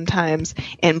that sometimes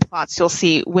in plots you'll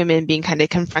see women being kind of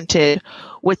confronted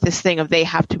with this thing of they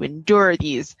have to endure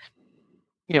these,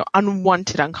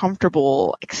 unwanted,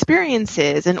 uncomfortable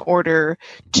experiences in order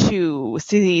to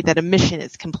see that a mission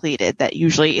is completed. That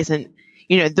usually isn't,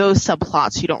 those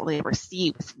subplots you don't really ever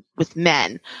see with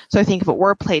men. So I think if it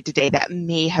were played today, that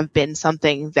may have been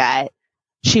something that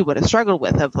she would have struggled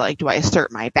with of do I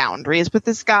assert my boundaries with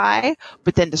this guy,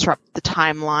 but then disrupt the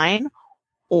timeline?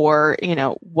 Or,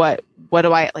 what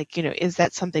do I is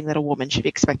that something that a woman should be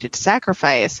expected to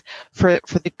sacrifice for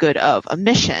the good of a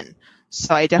mission?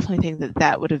 So I definitely think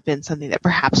that would have been something that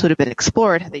perhaps would have been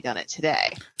explored had they done it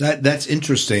today. That's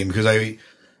interesting because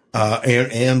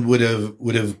and would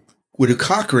have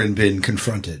Cochrane been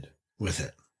confronted with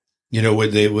it?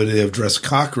 Would they have addressed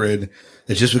Cochrane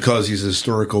that just because he's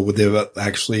historical, would they have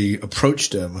actually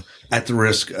approached him at the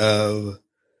risk of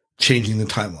changing the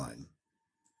timeline?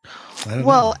 I don't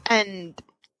know.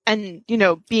 And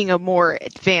being a more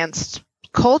advanced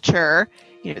culture,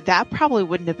 that probably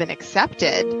wouldn't have been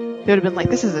accepted. They would have been like,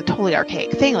 this is a totally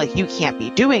archaic thing. You can't be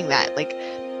doing that.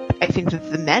 I think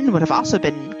that the men would have also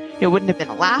been, it wouldn't have been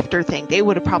a laughter thing. They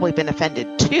would have probably been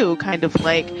offended too. Kind of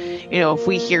if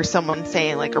we hear someone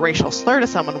saying a racial slur to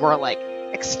someone, we're like,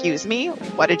 excuse me,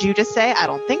 what did you just say? I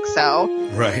don't think so.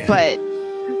 Right. But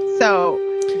so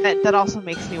that also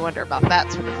makes me wonder about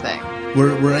that sort of thing.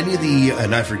 Were any of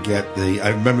and I forget I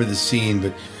remember the scene,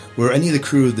 but were any of the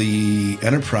crew of the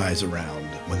Enterprise around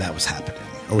when that was happening?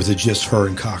 Or was it just her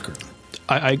and Cochrane?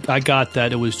 I got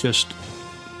that it was just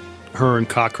her and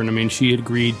Cochrane. I mean, she had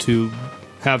agreed to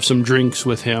have some drinks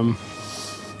with him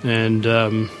and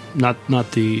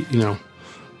not the,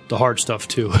 the hard stuff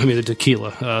too. I mean, the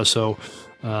tequila.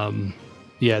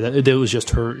 It was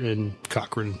just her and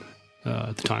Cochrane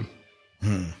at the time.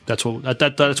 That's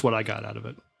what I got out of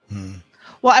it.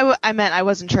 Well, I meant I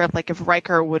wasn't sure if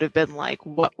Riker would have been like,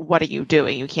 what are you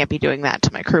doing? You can't be doing that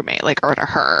to my crewmate, or to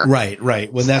her.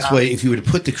 Right. Well, that's why if you would have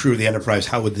put the crew of the Enterprise,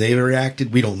 how would they have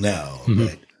reacted? We don't know.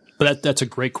 Mm-hmm. But that's a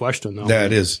great question, though.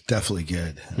 That is definitely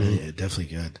good. Mm-hmm. Yeah,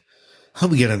 definitely good. How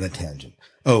do we get on that tangent?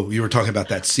 Oh, you were talking about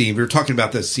that scene. We were talking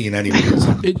about that scene anyways.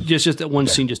 It's just that one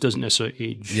scene just doesn't necessarily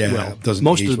age well. Doesn't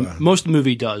age well. Most of the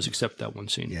movie does, except that one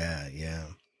scene. Yeah.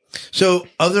 So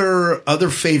other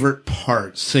favorite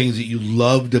parts, things that you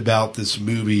loved about this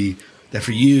movie that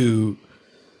for you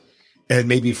and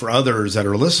maybe for others that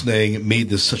are listening made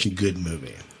this such a good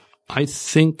movie. I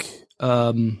think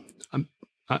I'll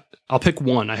pick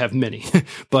one. I have many,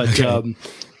 but okay.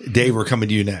 Dave, we're coming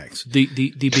to you next. The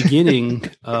beginning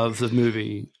of the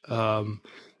movie,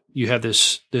 you have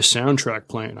this soundtrack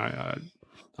playing.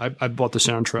 I bought the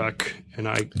soundtrack and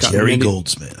I got Jerry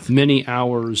Goldsmith. Many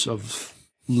hours of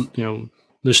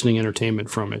listening entertainment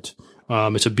from it.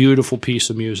 It's a beautiful piece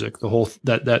of music. The whole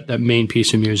that main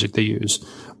piece of music they use,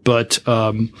 but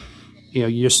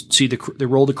you just see they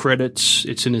roll the credits.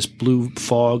 It's in this blue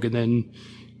fog, and then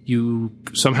you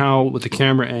somehow with the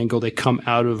camera angle, they come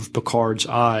out of Picard's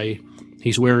eye.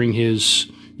 He's wearing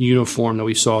his uniform that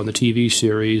we saw in the TV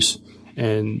series,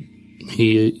 and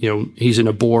he's in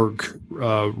a Borg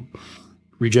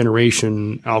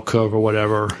regeneration alcove or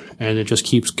whatever, and it just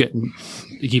keeps getting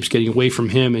away from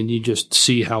him, and you just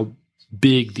see how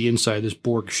big the inside of this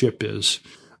Borg ship is,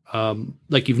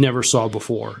 like you've never saw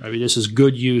before. I mean, this is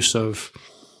good use of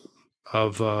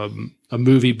a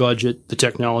movie budget, the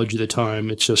technology of the time.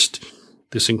 It's just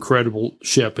this incredible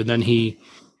ship, and then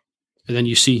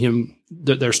you see him.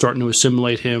 They're starting to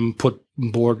assimilate him, put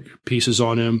Borg pieces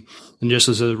on him, and just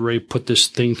as Ray put this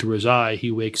thing through his eye,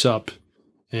 he wakes up,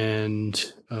 and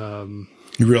you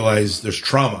realize there's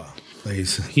trauma.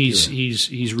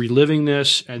 He's reliving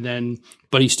this,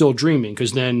 but he's still dreaming,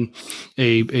 because then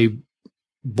a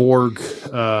Borg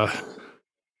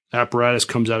apparatus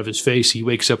comes out of his face. He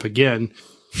wakes up again,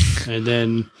 and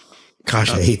then.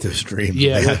 Gosh, I hate those dreams.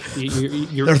 Yeah,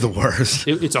 they're the worst.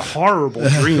 It's a horrible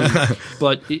dream,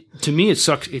 but to me, it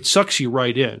sucks you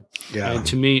right in. Yeah. And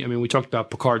to me, I mean, we talked about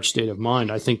Picard's state of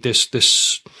mind. I think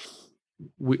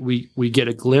we get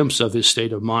a glimpse of his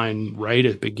state of mind right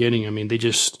at the beginning. I mean, they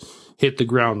just hit the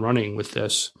ground running with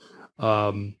this,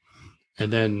 and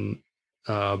then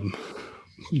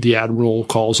the Admiral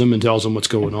calls him and tells him what's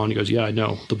going on. He goes, "Yeah, I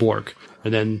know, the Borg."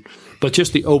 And then, but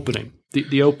just the opening,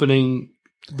 the opening.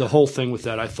 The whole thing with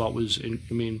that, I thought was,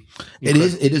 incredible.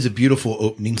 It is a beautiful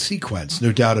opening sequence,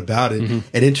 no doubt about it.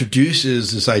 Mm-hmm. It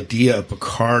introduces this idea of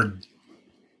Picard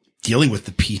dealing with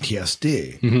the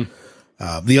PTSD.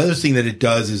 Mm-hmm. The other thing that it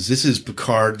does is this is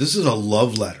Picard. This is a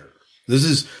love letter. This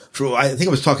is, I think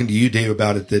I was talking to you, Dave,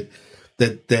 about it,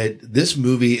 that this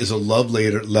movie is a love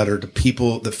letter to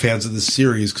people, the fans of the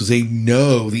series, because they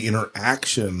know the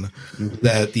interaction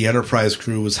that the Enterprise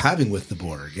crew was having with the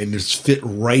Borg, and it's fit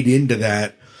right into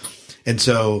that. And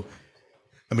so,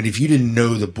 I mean, if you didn't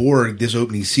know the Borg, this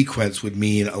opening sequence would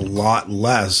mean a lot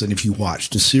less than if you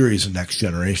watched a series of Next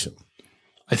Generation.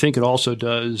 I think it also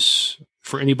does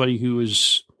for anybody who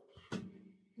is.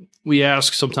 We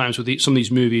ask sometimes with some of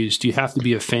these movies, do you have to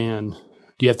be a fan?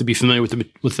 Do you have to be familiar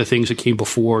with the things that came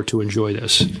before to enjoy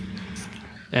this?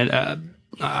 And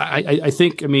I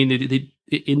think, I mean,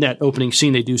 in that opening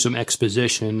scene, they do some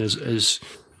exposition as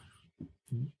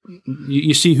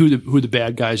you see who the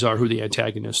bad guys are, who the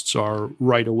antagonists are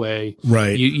right away.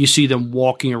 Right. You see them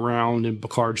walking around in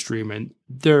Picard's dream, and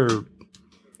they're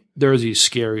these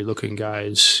scary looking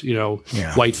guys,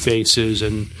 white faces,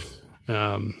 and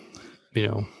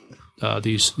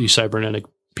these cybernetic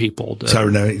people,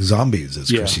 cybernetic zombies, as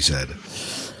Chrissy said.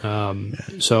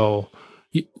 So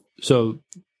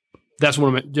that's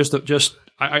one of my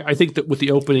I think that with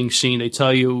the opening scene, they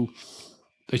tell you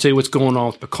what's going on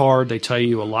with Picard. They tell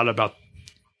you a lot about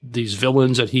these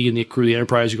villains that he and the crew of the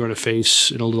Enterprise are going to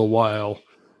face in a little while,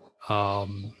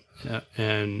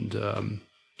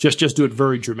 just do it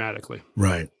very dramatically.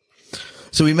 Right.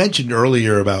 So we mentioned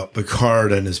earlier about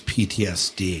Picard and his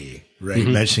PTSD, right?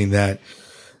 Mm-hmm. Mentioning that.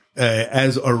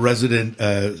 As a resident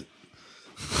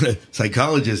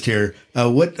psychologist here,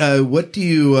 how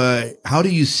do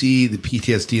you see the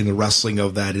PTSD and the wrestling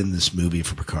of that in this movie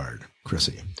for Picard,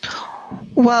 Chrissy?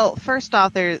 Well, first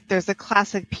off, there's a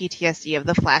classic PTSD of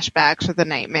the flashbacks or the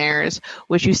nightmares,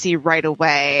 which you see right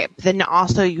away. But then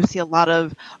also you see a lot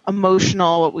of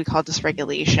emotional, what we call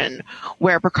dysregulation,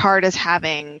 where Picard is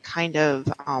having kind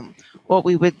of what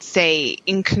we would say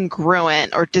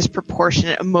incongruent or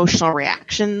disproportionate emotional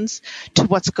reactions to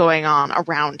what's going on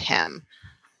around him.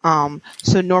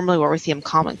 So normally where we see him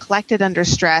calm and collected under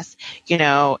stress,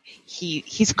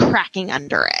 he's cracking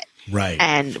under it. Right.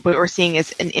 And what we're seeing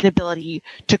is an inability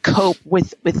to cope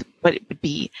with what it would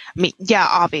be. I mean, yeah,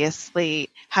 obviously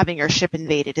having your ship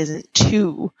invaded isn't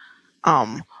too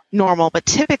normal, but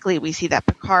typically we see that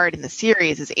Picard in the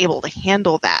series is able to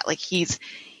handle that. Like he's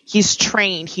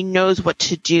trained, he knows what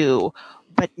to do,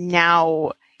 but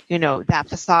now, that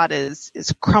facade is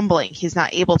crumbling. He's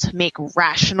not able to make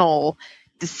rational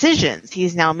decisions.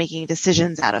 He's now making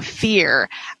decisions out of fear,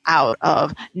 out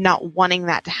of not wanting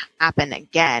that to happen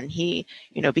again. He,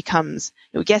 becomes,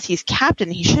 yes, he's captain.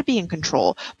 He should be in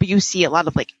control, but you see a lot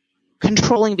of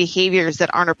controlling behaviors that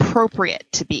aren't appropriate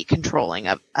to be controlling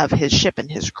of his ship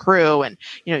and his crew. And,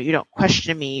 you don't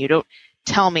question me. You don't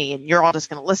tell me, and you're all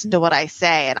just going to listen to what I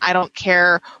say. And I don't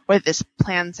care whether this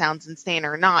plan sounds insane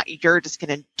or not. You're just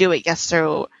going to do it. Yes,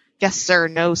 sir.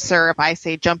 No, sir. If I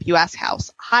say jump, you ask how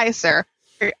high, sir.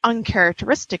 Very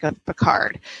uncharacteristic of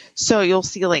Picard. So you'll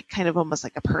see kind of almost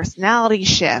like a personality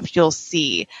shift. You'll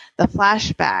see the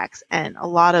flashbacks and a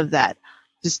lot of that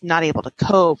just not able to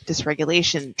cope,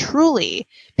 dysregulation. Truly,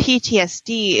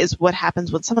 PTSD is what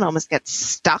happens when someone almost gets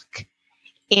stuck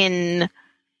in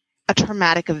a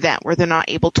traumatic event where they're not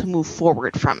able to move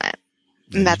forward from it.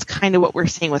 And that's kind of what we're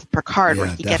seeing with Picard, where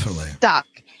he gets stuck.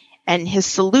 And his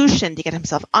solution to get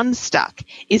himself unstuck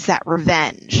is that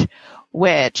revenge,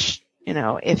 which,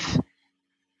 if,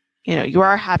 you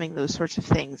are having those sorts of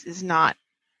things, is not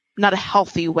a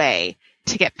healthy way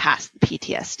to get past the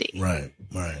PTSD. Right.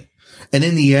 And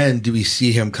in the end, do we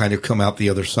see him kind of come out the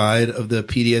other side of the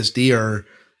PTSD, or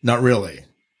not really?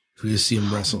 Do we just see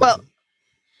him wrestle?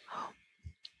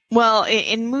 Well,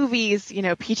 in movies,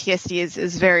 PTSD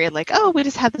is very like, oh, we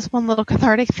just had this one little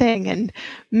cathartic thing and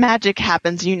magic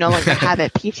happens and you no longer have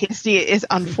it. PTSD is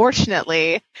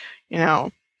unfortunately,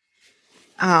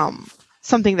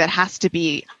 something that has to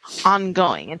be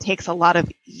ongoing and takes a lot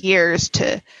of years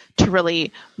to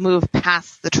really move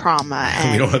past the trauma.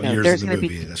 And we don't have years in the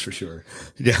movie, that's for sure.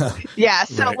 Yeah. Yeah.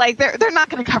 So they're not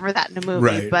going to cover that in a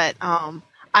movie, but,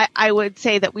 I would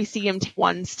say that we see him take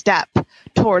one step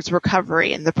towards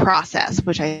recovery in the process,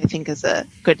 which I think is a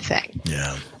good thing.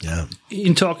 Yeah.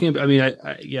 In talking about,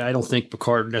 I don't think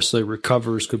Picard necessarily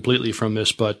recovers completely from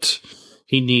this, but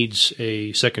he needs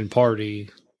a second party,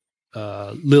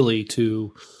 Lily,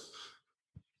 to,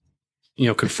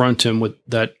 confront him with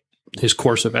that his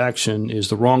course of action is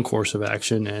the wrong course of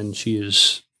action, and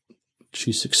she's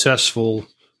successful.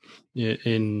 That's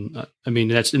in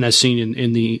that scene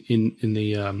in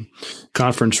the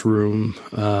conference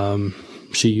room.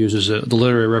 She uses the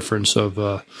literary reference of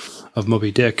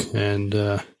Moby Dick, and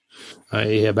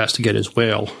Ahab has to get his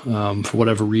whale for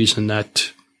whatever reason.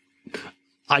 That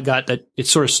I got that it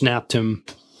sort of snapped him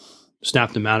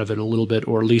out of it a little bit,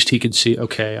 or at least he could see,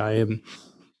 okay, I am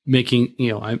making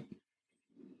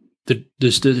the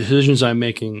decisions I'm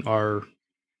making are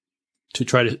to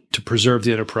try to preserve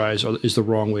the Enterprise is the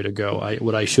wrong way to go.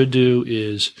 What I should do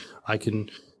is I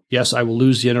will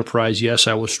lose the Enterprise. Yes,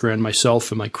 I will strand myself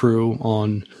and my crew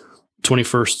on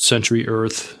 21st century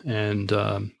Earth,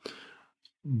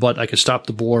 but I can stop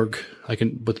the Borg. I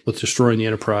can with destroying the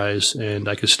Enterprise, and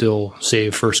I can still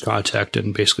save First Contact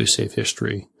and basically save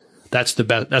history. That's the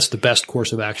best. That's the best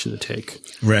course of action to take.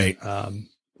 Right.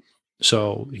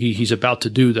 So he's about to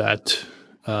do that,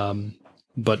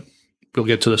 but. We'll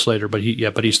get to this later, but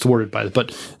he's thwarted by it.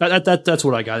 But that's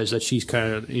what I got, is that she's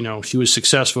kind of, she was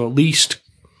successful, at least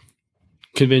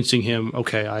convincing him,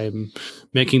 okay, I am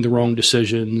making the wrong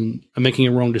decision. I'm making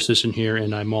a wrong decision here,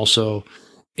 and I'm also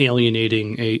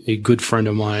alienating a good friend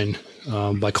of mine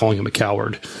by calling him a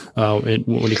coward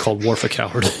when he called Worf a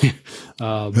coward.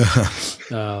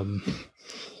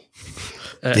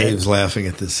 Dave's laughing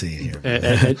at this scene here,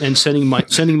 and sending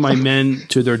my men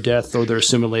to their death or their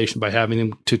assimilation by having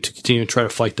them to continue to try to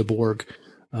fight the Borg.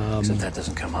 If that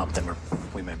doesn't come up, then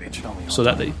we may be in trouble. So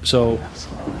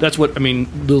that's what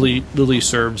Lily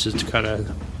serves, is to kind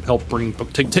of help bring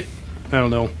talk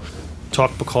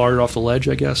Picard off the ledge,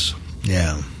 I guess.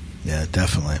 Yeah,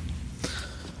 definitely.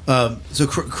 So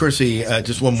Chrissy,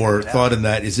 just one more thought on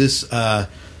that. Is this?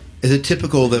 Is it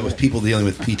typical that with people dealing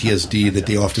with PTSD that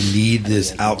they often need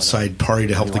this outside party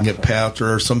to help them get past,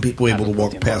 or are some people able to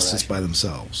walk past this by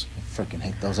themselves? I freaking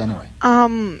hate those anyway.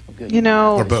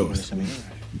 Or both.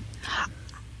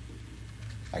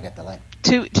 I get the light.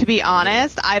 To be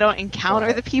honest, I don't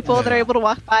encounter the people that are able to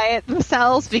walk by it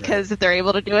themselves, because if they're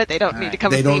able to do it, they don't need to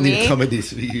come and see me. They don't need to come and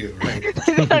see you, right?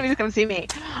 They don't need to come see me.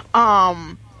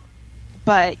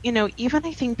 But, even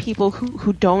I think people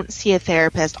who don't see a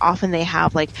therapist, often they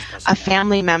have like a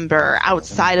family member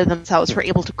outside of themselves who are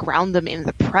able to ground them in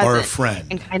the present. Or a friend.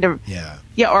 And kind of,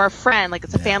 or a friend, like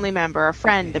it's a family member, a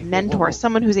friend, a mentor,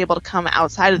 someone who's able to come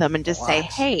outside of them and just say,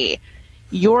 hey,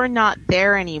 you're not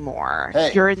there anymore.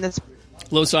 Hey. You're in this.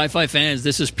 Hello, sci-fi fans.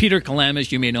 This is Peter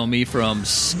Kalamis. You may know me from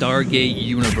Stargate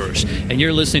Universe, and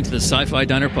you're listening to the Sci-Fi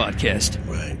Diner podcast.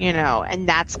 Right. And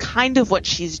that's kind of what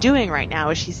she's doing right now,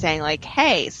 is she's saying like,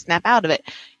 hey, snap out of it.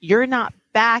 You're not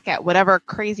back at whatever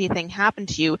crazy thing happened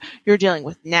to you. You're dealing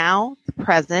with now, the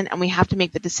present, and we have to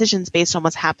make the decisions based on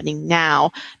what's happening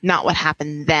now, not what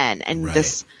happened then. And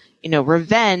this,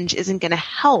 revenge isn't going to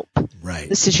help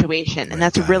the situation. And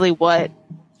that's really what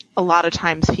a lot of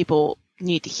times people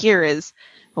need to hear, is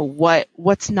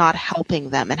what's not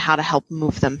helping them and how to help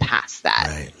move them past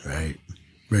that. Right.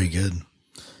 Very good.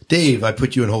 Dave, I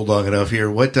put you in hold long enough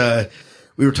here. What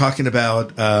we were talking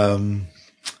about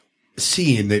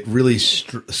scene that really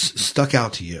stuck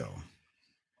out to you.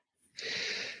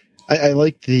 I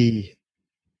like the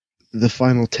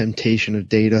final temptation of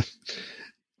Data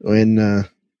when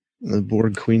the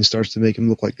Borg Queen starts to make him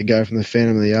look like the guy from the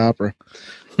Phantom of the Opera,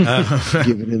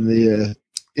 giving him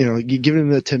giving him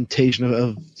the temptation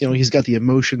of he's got the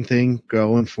emotion thing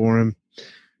going for him.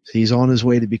 So he's on his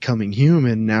way to becoming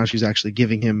human. Now she's actually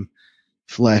giving him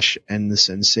flesh and the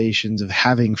sensations of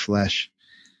having flesh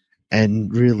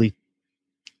and really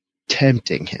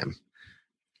tempting him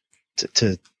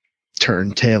to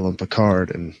turn tail on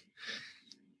Picard. And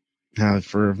now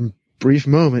for a brief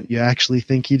moment, you actually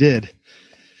think he did.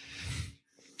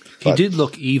 He did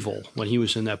look evil when he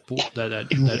was in that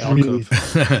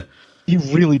alcove. He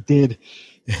really did.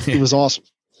 It was awesome.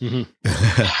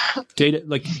 Mm-hmm.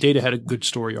 Data had a good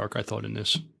story arc, I thought, in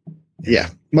this. Yeah,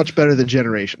 much better than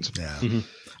Generations. Yeah. Mm-hmm.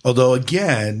 Although,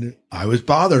 again, I was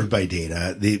bothered by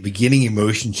Data. The beginning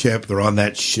emotion chip, they're on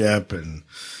that ship, and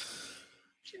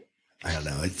I don't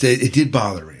know. It did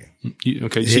bother me.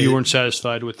 Okay, so you weren't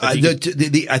satisfied with I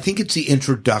think it's the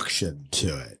introduction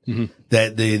to it. Mm-hmm.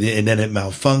 That and then it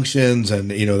malfunctions, and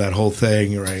that whole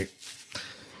thing, right?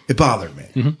 It bothered me.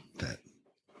 Mm-hmm. That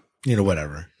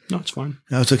whatever. No, it's fine.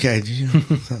 No, it's okay.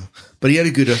 But he had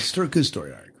a good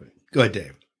story arc. Go ahead,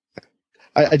 Dave.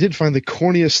 I did find the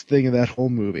corniest thing in that whole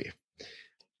movie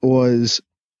was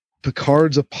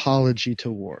Picard's apology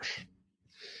to Worf.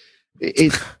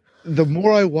 The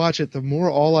more I watch it, the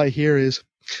more all I hear is,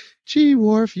 "Gee,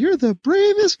 Worf, you're the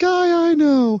bravest guy I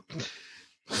know."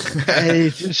 And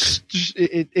it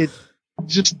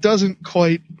just doesn't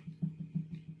quite.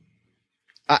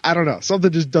 I don't know.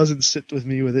 Something just doesn't sit with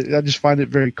me with it. I just find it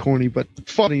very corny, but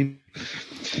funny.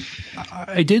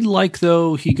 I did like,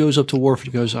 though, he goes up to Worf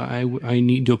and goes, I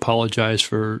need to apologize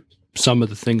for some of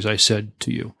the things I said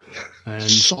to you. And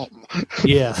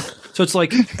yeah. So it's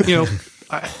like,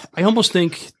 I almost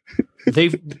think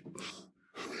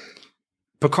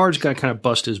Picard's got to kind of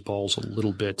bust his balls a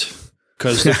little bit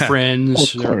because they're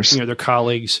friends, they're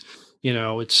colleagues,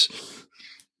 this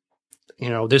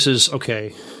is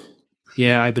okay.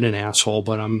 Yeah, I've been an asshole,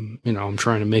 but I'm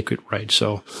trying to make it right.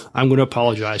 So I'm going to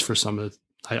apologize for some of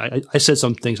I said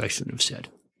some things I shouldn't have said.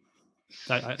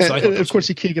 And of course,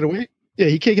 he can't get away. Yeah,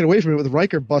 he can't get away from it with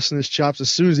Riker busting his chops as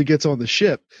soon as he gets on the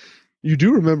ship. You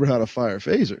do remember how to fire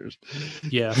phasers.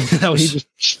 Yeah, that was.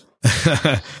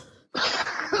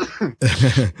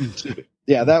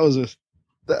 Yeah, that was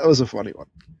a funny one.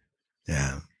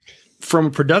 Yeah. From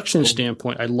a production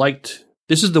standpoint, I liked.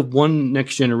 This is the one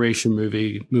Next Generation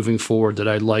movie moving forward that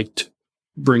I liked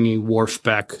bringing Worf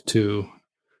back to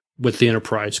with the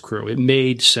Enterprise crew. It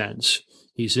made sense.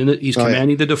 He's He's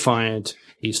commanding the Defiant.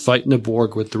 He's fighting the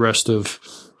Borg with the rest of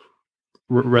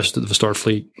the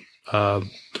Starfleet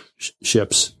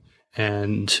ships,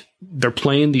 and they're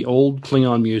playing the old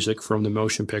Klingon music from the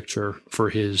motion picture for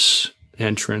his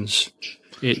entrance.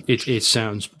 It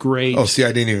sounds great. Oh, see,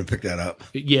 I didn't even pick that up.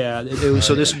 Yeah, it was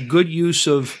so this good use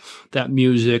of that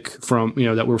music from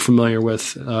that we're familiar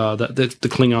with, the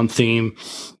Klingon theme,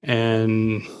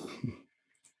 and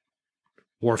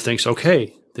Worf thinks,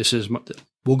 okay,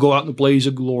 we'll go out in the blaze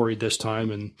of glory this time,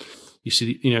 and you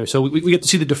see, so we get to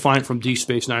see the Defiant from Deep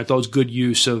Space Nine. I thought it was good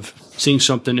use of seeing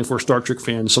something, if we're Star Trek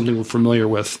fans, something we're familiar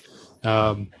with,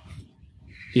 fighting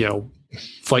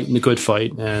the good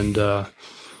fight, and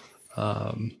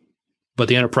but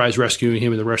the Enterprise rescuing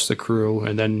him and the rest of the crew,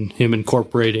 and then him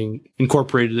incorporated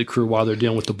the crew while they're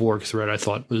dealing with the Borg threat, I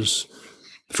thought was,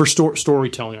 for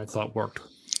storytelling, I thought worked.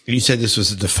 And you said this was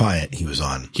the Defiant he was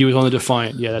on. He was on the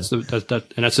Defiant. Yeah, that's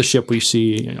the ship we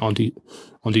see on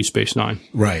Deep Space Nine.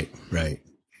 Right.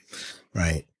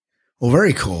 Well,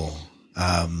 very cool.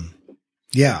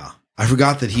 Yeah, I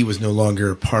forgot that he was no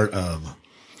longer part of.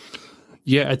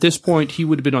 Yeah, at this point, he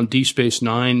would have been on Deep Space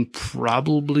Nine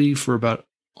probably for about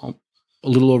a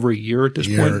little over a year at this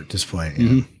point. At this point,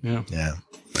 yeah. Mm-hmm. Yeah.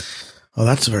 Oh,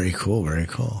 that's very cool. Very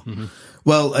cool. Mm-hmm.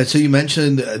 Well, so you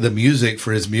mentioned the music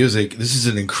for his music. This is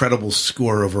an incredible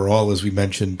score overall, as we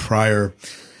mentioned prior.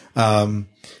 Jonathan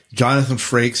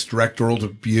Frakes' directorial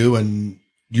debut, and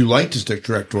you liked his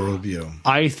directorial debut.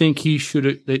 I think he should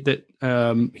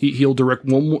he'll direct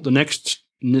the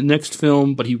next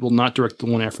film, but he will not direct the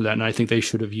one after that. And I think they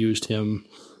should have used him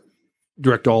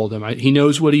direct all of them. He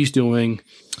knows what he's doing.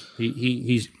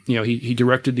 He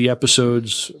directed the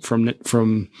episodes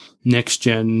from Next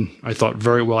Gen, I thought,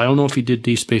 very well. I don't know if he did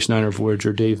Deep Space Nine or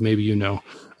Voyager. Dave, maybe you know.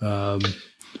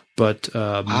 But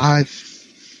I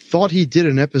thought he did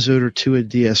an episode or two at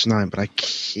DS9, but I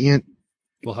can't.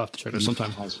 We'll have to check it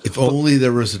sometime. If only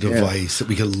there was a device that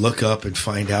we could look up and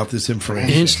find out this information.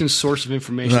 An instant source of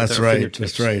information. That's right.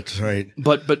 That's right.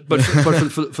 But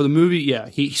for the movie, yeah.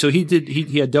 He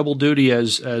had double duty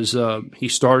as he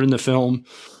starred in the film,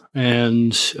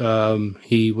 and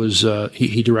he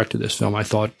directed this film. I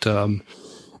thought,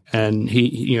 and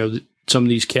he some of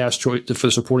these cast choice for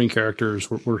the supporting characters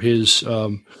were his.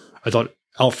 I thought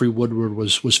Alfre Woodward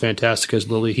was fantastic as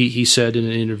Lily. He said in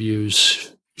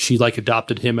interviews she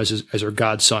adopted him as her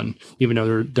godson, even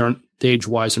though they're age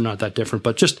wise they're not that different,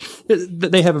 but just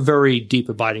they have a very deep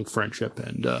abiding friendship,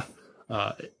 and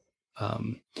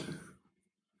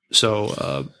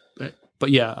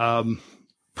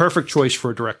perfect choice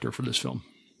for a director for this film,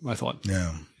 I thought.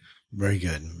 Yeah. Very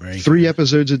good. Very good. 3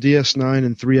 episodes of DS9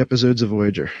 and 3 episodes of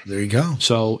Voyager. There you go.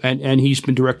 So, and he's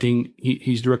been directing,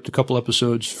 he's directed a couple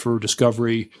episodes for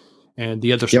Discovery and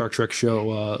the other Star Trek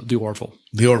show, The Orville.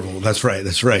 The Orville. That's right.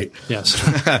 That's right. Yes.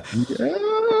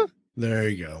 Yeah. There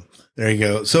you go. There you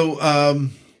go. So,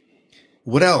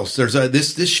 what else? There's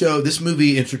this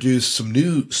movie introduced some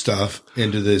new stuff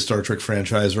into the Star Trek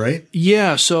franchise, right?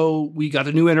 Yeah. So we got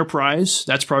a new Enterprise.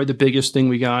 That's probably the biggest thing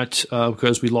we got,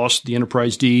 because we lost the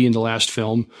Enterprise D in the last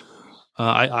film.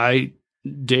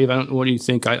 Dave, what do you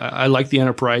think? I like the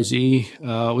Enterprise E. We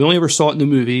only ever saw it in the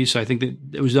movies. I think that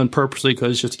it was done purposely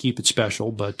just to keep it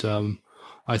special. But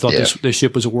I thought this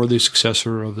ship was a worthy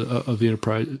successor of the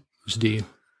Enterprise D.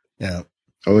 Yeah.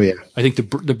 Oh yeah. I think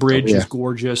the bridge is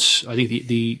gorgeous. I think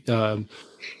the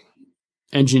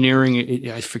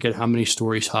engineering. I forget how many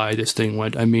stories high this thing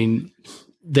went. I mean,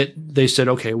 that they said,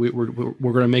 okay, we're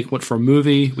going to make one for a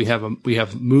movie. We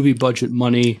have movie budget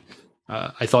money.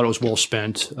 I thought it was well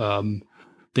spent.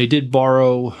 They did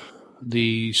borrow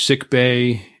the sick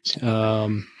bay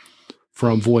from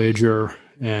Voyager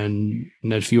and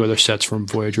a few other sets from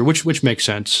Voyager, which makes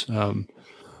sense.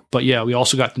 But yeah, we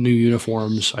also got the new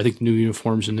uniforms. I think the new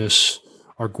uniforms in this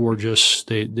are gorgeous.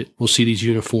 We'll see these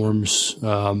uniforms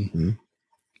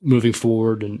moving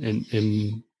forward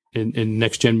in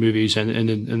next gen movies and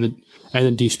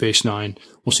in Deep Space Nine.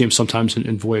 We'll see them sometimes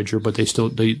in Voyager, but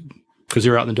because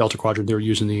they're out in the Delta Quadrant, they're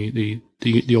using the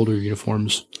older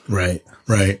uniforms. Right.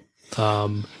 Right.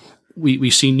 We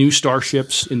see new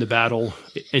starships in the battle.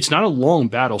 It's not a long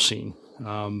battle scene.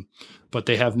 But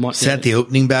they have is that the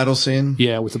opening battle scene?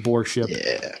 Yeah, with the Borg ship.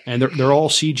 Yeah, and they're all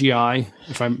CGI,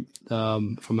 if I'm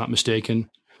not mistaken.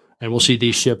 And we'll see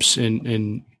these ships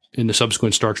in the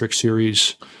subsequent Star Trek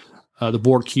series. The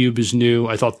Borg cube is new,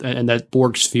 I thought, and that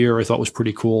Borg sphere I thought was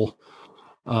pretty cool.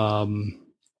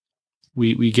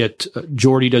 We get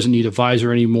Geordi doesn't need a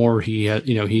visor anymore. He had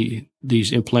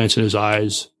these implants in his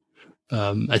eyes.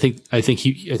 I think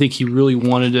he really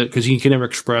wanted it because he could never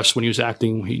express when he was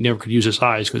acting. He never could use his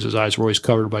eyes because his eyes were always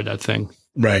covered by that thing.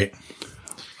 Right.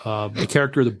 The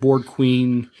character of the Borg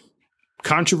Queen,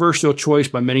 controversial choice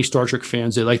by many Star Trek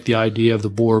fans. They like the idea of the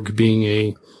Borg being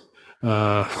a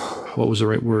what was the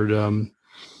right word?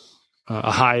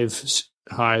 A hive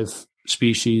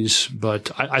species.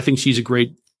 But I think she's a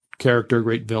great character,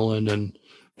 great villain, and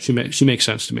she makes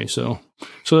sense to me. So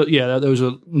yeah, those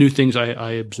are new things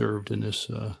I observed in this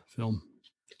film.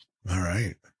 All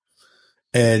right.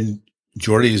 And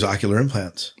Geordi's ocular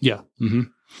implants. Yeah. Mm-hmm.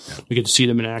 Yeah. We get to see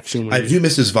them in action. I do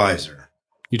miss his visor.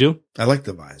 You do? I like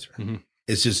the visor. Mm-hmm.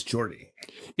 It's just Geordi.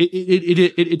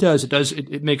 It does.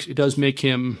 It does make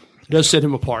him. It does set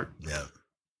him apart. Yeah.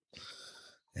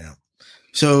 Yeah.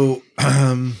 So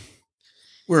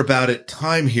we're about at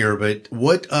time here, but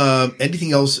what?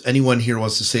 Anything else anyone here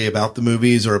wants to say about the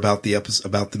movies or about the episode,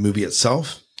 about the movie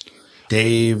itself?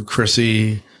 Dave,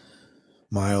 Chrissy,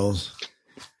 Miles.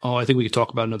 Oh, I think we could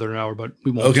talk about another hour, but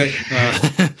we won't. Okay.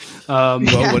 I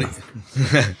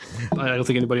don't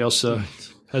think anybody else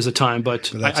has the time,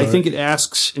 but I think it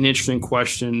asks an interesting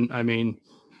question. I mean,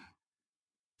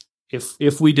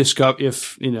 if we discover,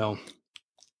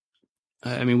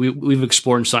 we've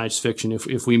explored in science fiction.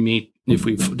 If we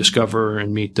discover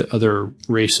and meet the other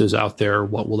races out there,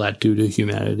 what will that do to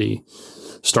humanity?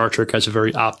 Star Trek has a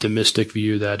very optimistic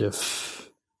view that if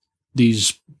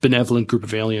these benevolent group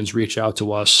of aliens reach out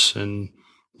to us and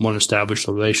want to establish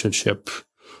a relationship,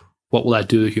 what will that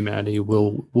do to humanity?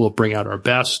 Will bring out our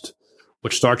best,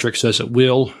 which Star Trek says it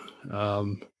will.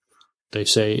 They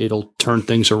say it'll turn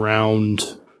things around.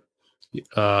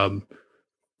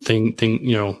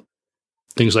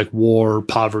 Things like war,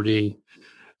 poverty,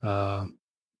 we'll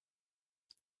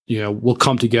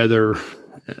come together,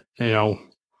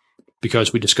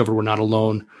 because we discover we're not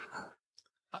alone.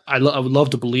 I would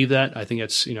love to believe that. I think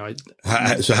it's,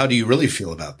 So how do you really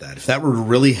feel about that? If that were to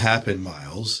really happen,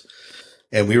 Miles,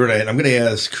 and I'm going to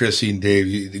ask Chrissy and Dave,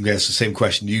 you can ask the same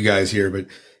question to you guys here, but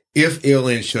if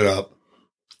aliens showed up,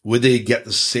 would they get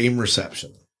the same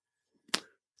reception?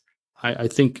 I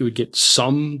think it would get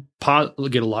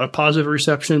a lot of positive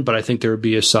reception, but I think there would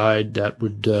be a side that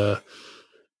would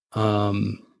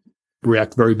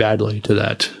react very badly to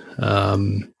that.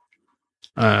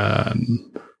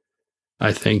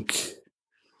 I think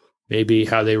maybe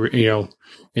how they were, in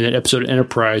that episode of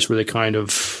Enterprise where they kind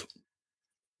of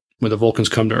when the Vulcans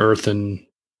come to Earth and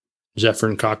Zephyr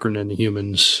and Cochrane and the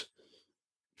humans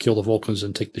kill the Vulcans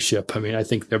and take the ship. I mean, I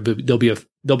think there'll be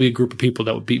a group of people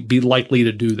that would be likely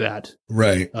to do that,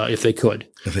 right? If they could.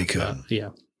 Yeah,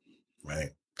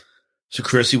 right. So,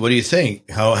 Chrissy, what do you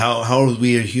think? How are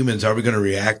we as humans? How are we going to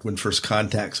react when first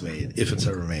contact's made, if it's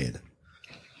ever made?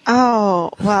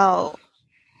 Oh, well,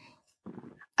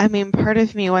 I mean, part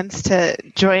of me wants to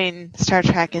join Star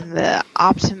Trek in the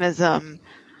optimism,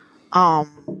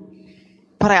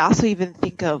 but I also even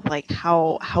think of like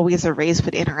how we as a race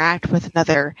would interact with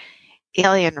another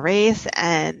alien race,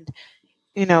 and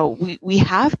you know, we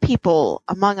have people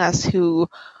among us who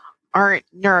aren't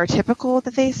neurotypical,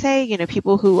 that they say, you know,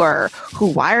 people who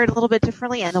wired a little bit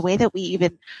differently, and the way that we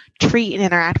even treat and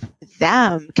interact with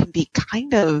them can be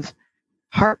kind of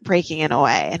heartbreaking in a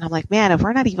way. And I'm like, man, if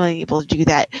we're not even able to do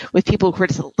that with people who are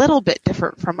just a little bit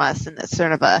different from us in this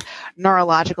sort of a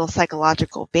neurological,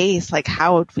 psychological base, like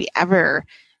how would we ever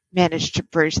manage to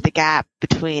bridge the gap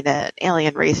between an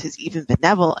alien race who's even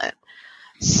benevolent?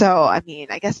 So, I mean,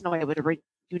 I guess in a way it would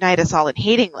reunite us all in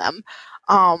hating them.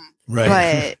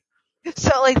 Right. But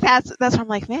so like that's where I'm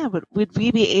like, man, would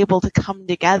we be able to come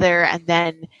together and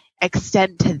then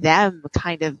extend to them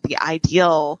kind of the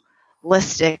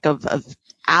idealistic of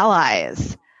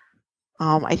allies?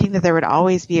 I think that there would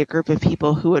always be a group of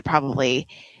people who would probably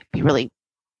be really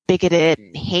bigoted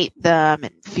and hate them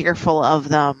and fearful of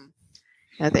them.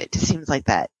 You know, that it just seems like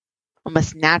that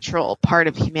almost natural part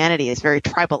of humanity is very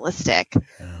tribalistic,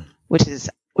 which has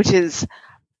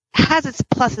its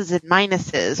pluses and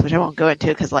minuses, which I won't go into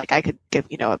because like I could give,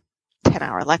 you know, a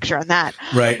 10-hour lecture on that.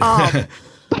 Right.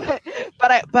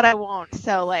 But I won't.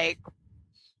 So like,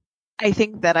 I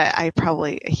think that I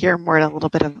probably hear more a little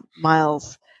bit of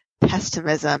Miles'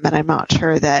 pessimism, and I'm not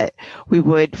sure that we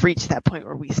would reach that point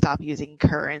where we stop using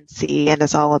currency and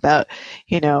it's all about,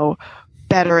 you know,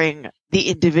 bettering the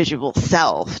individual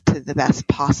self to the best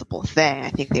possible thing. I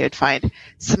think they would find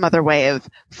some other way of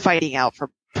fighting out for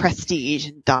prestige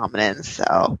and dominance.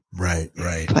 So right.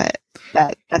 But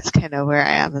that's kind of where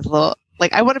I am. Is a little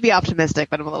like I want to be optimistic,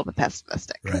 but I'm a little bit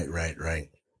pessimistic. Right.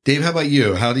 Dave, how about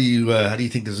you? How do you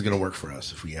think this is going to work for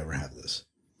us if we ever have this?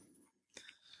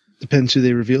 Depends who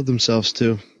they reveal themselves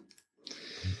to.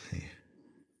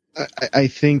 I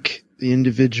think the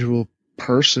individual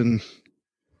person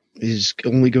is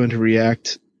only going to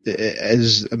react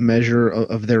as a measure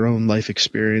of their own life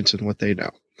experience and what they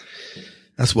know.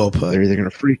 That's well put. They're either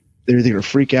going to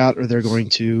freak out or they're going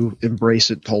to embrace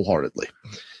it wholeheartedly.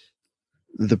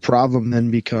 The problem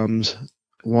then becomes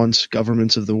once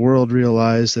governments of the world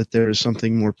realize that there is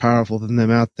something more powerful than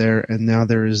them out there, and now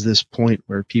there is this point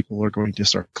where people are going to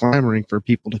start clamoring for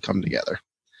people to come together,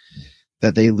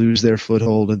 that they lose their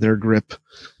foothold and their grip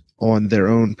on their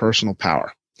own personal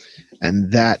power.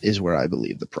 And that is where I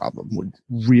believe the problem would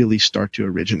really start to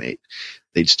originate.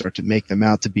 They'd start to make them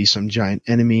out to be some giant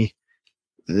enemy.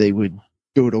 They would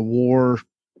go to war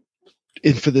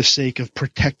for the sake of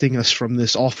protecting us from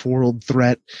this off-world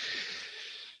threat.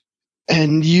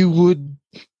 And you would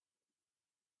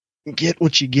get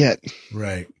what you get.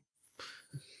 Right.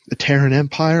 The Terran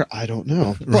Empire? I don't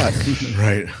know. But,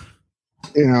 right.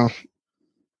 You know,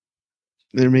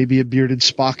 there may be a bearded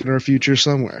Spock in our future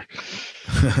somewhere.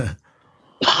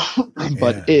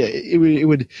 But it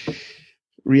would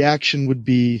reaction would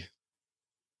be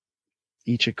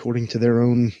each according to their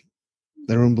own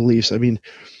beliefs. I mean,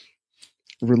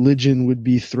 religion would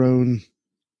be thrown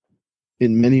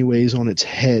in many ways on its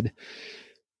head.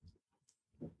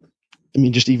 I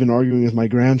mean, just even arguing with my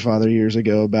grandfather years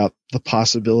ago about the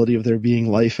possibility of there being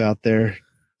life out there,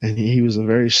 and he was a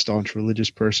very staunch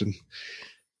religious person.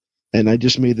 And I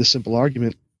just made the simple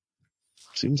argument,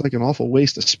 seems like an awful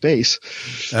waste of space.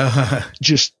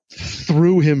 Just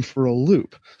threw him for a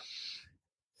loop.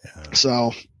 Yeah.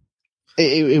 So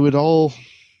it would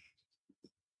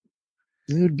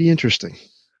be interesting.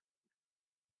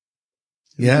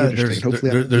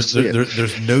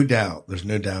 There's no doubt. There's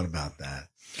no doubt about that.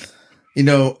 You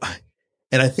know,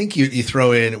 and I think you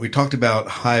throw in, we talked about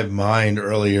hive mind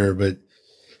earlier, but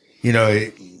you know,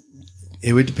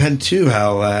 it would depend too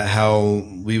how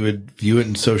we would view it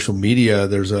in social media.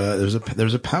 There's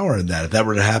a power in that. If that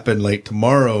were to happen like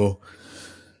tomorrow,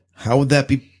 how would that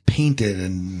be painted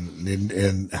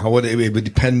and how would it would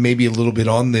depend maybe a little bit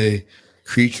on the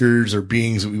creatures or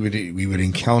beings that we would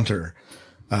encounter.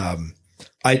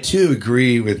 I too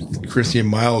agree with Christy and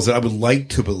Miles that I would like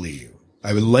to believe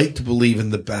in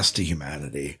the best of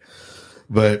humanity,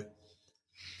 but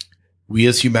we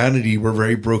as humanity, we're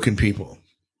very broken people.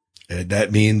 And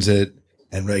that means that,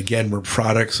 and again, we're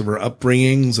products of our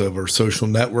upbringings, of our social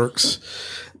networks.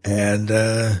 And,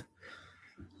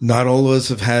 not all of us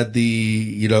have had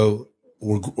the,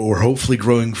 we're hopefully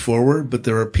growing forward, but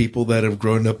there are people that have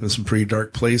grown up in some pretty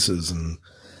dark places. And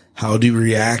how do you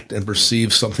react and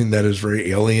perceive something that is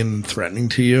very alien and threatening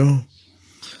to you?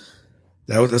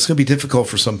 That's going to be difficult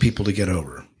for some people to get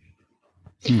over.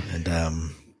 And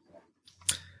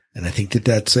I think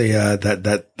that's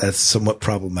that's somewhat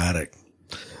problematic.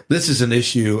 This is an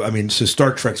issue. I mean, so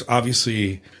Star Trek's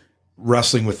obviously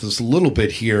wrestling with this a little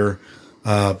bit here,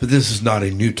 but this is not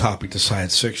a new topic to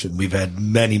science fiction. We've had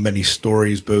many, many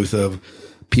stories, both of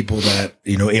people that,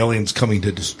 aliens coming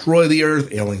to destroy the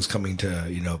Earth, aliens coming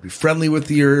to, be friendly with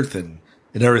the Earth, and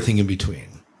everything in between.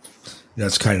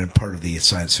 That's kind of part of the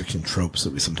science fiction tropes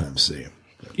that we sometimes see.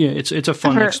 Yeah, it's a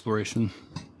fun exploration.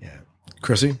 Yeah.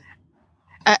 Chrissy?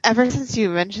 Ever since you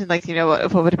mentioned,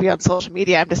 what would it be on social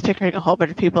media, I'm just picturing a whole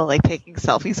bunch of people, taking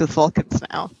selfies with Vulcans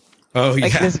now. Oh, yeah.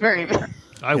 This very...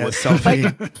 I would. Selfie.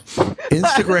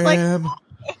 Instagram.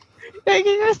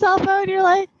 Taking your cell phone, you're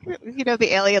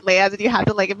the alien lands, and you have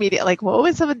to immediately, what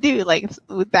would someone do?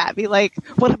 Would that be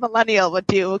what a millennial would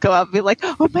do? Go up and be like,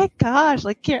 oh my gosh,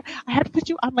 here, I have to put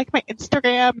you on my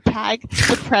Instagram, tag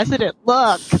the president.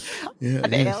 Look,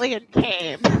 an alien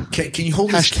came. Can you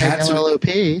hold this cat?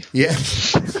 LLOP. Yeah.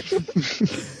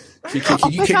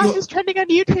 Oh my gosh, it's trending on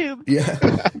YouTube. Yeah.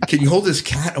 Can you hold this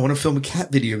cat? I want to film a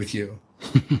cat video with you.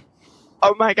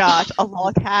 Oh my gosh, a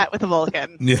lolcat with a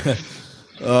Vulcan. Yeah.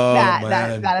 Oh,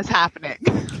 man. That is happening.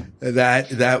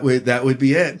 That would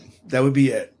be it. That would be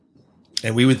it.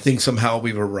 And we would think somehow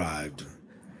we've arrived.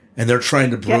 And they're trying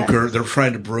to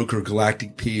broker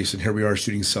galactic peace, and here we are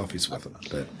shooting selfies with them.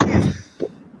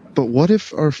 But what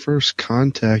if our first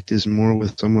contact is more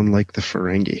with someone like the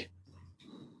Ferengi?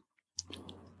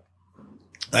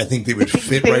 I think they would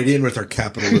fit right in with our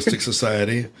capitalistic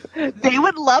society. They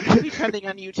would love to be trending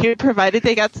on YouTube, provided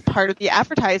they got part of the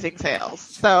advertising sales.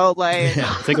 So,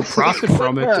 if they could profit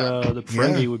from it, the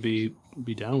Ferengi would be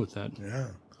down with that. Yeah.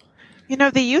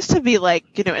 They used to be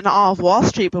in all of Wall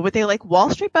Street, but would they like Wall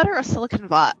Street better or Silicon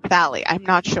Valley? I'm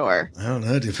not sure. I don't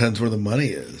know. It depends where the money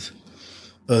is.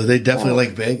 They definitely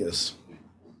like Vegas.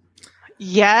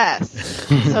 Yes.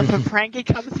 So if a Ferengi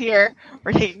comes here,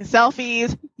 we're taking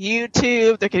selfies,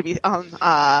 YouTube, they're going to be on,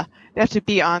 they have to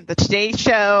be on the Today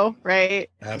Show,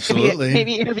 right? Absolutely.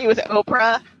 Maybe interview with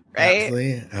Oprah,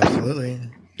 right? Absolutely.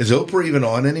 Is Oprah even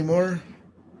on anymore?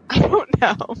 I don't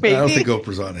know. Maybe. I don't think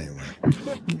Oprah's on anymore.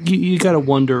 You got to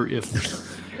wonder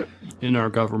if in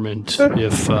our government,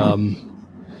 if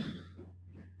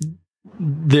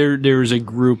there's a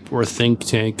group or think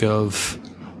tank of,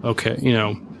 okay,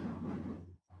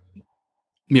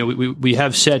 we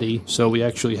have SETI, so we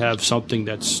actually have something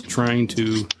that's trying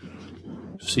to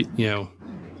see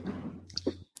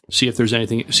if there's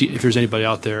anything, see if there's anybody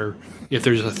out there, if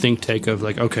there's a think tank of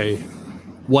okay,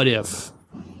 what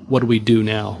do we do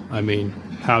now? I mean,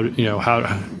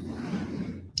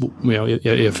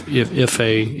 if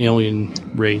a alien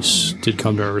race did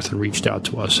come to Earth and reached out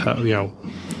to us,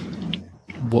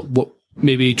 what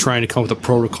maybe trying to come up with a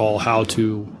protocol how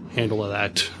to handle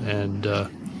that and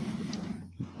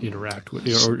interact with,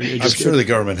 I'm sure the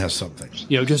government has something.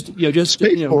 Just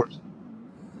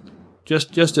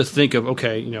to think of,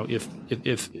 okay, if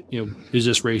is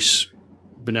this race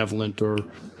benevolent, or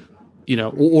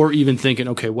or even thinking,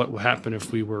 okay, what would happen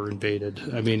if we were invaded?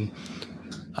 I mean,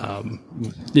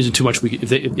 isn't too much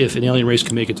if an alien race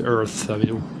can make it to Earth, I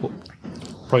mean,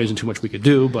 probably isn't too much we could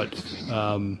do, but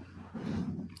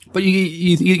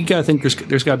you got to think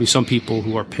there's got to be some people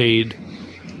who are paid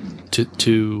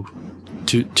to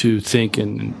think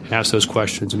and ask those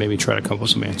questions and maybe try to come up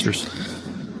with some answers.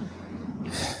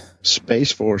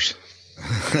 Space Force.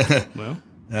 Well,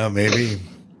 maybe.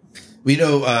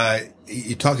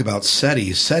 You talk about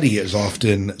SETI. SETI is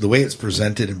often, the way it's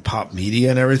presented in pop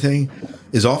media and everything,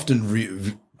 is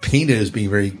often painted as being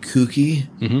very kooky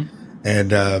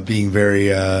and being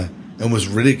very almost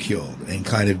ridiculed and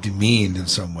kind of demeaned in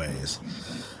some ways.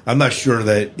 I'm not sure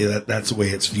that that's the way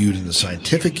it's viewed in the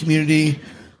scientific community,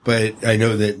 but I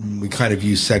know that we kind of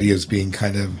view SETI as being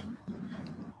kind of,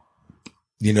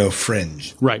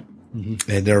 fringe. Right.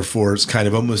 Mm-hmm. And therefore it's kind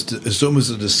of almost a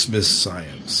dismissed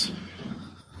science.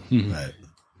 Mm-hmm. But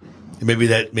maybe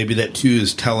that too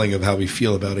is telling of how we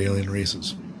feel about alien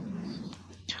races.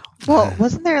 Well,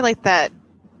 wasn't there that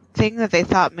thing that they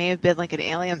thought may have been an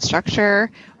alien structure?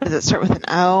 What does it start with, an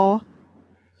O?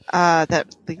 That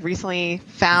recently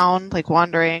found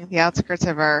wandering the outskirts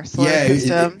of our solar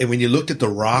system. And when you looked at the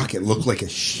rock, it looked like a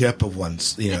ship of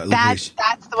once. That's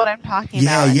the one I'm talking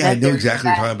about. Yeah, I know exactly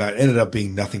what you're talking about. It ended up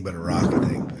being nothing but a rock, I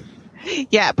think.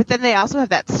 Yeah, but then they also have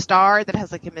that star that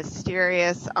has a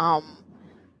mysterious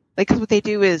Like, 'cause what they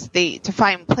do is to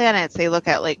find planets, they look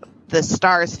at like the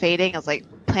stars fading as like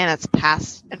planets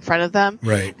pass in front of them.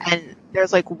 Right. And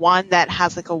there's like one that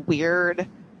has like a weird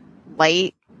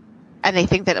light, and they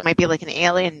think that it might be like an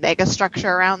alien megastructure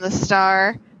around the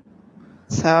star.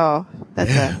 So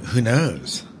that's who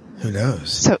knows? Who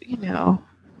knows? So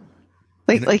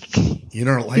like in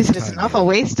our lifetime, it's an awful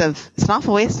waste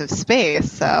of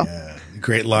space. So yeah,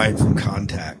 great line from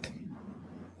Contact.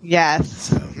 Yes.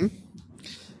 So,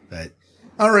 but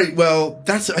all right, well,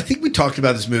 I think we talked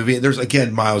about this movie. There's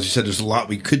again, Miles, you said there's a lot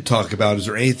we could talk about. Is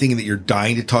there anything that you're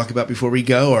dying to talk about before we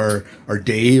go, or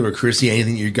Dave or Chrissy,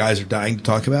 anything you guys are dying to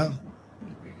talk about?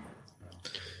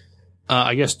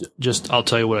 I guess I'll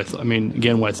tell you what I mean,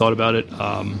 again, what I thought about it.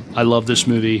 I love this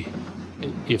movie. I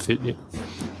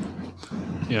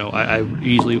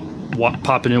easily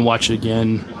pop it in and watch it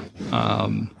again.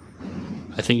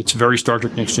 I think it's very Star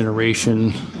Trek Next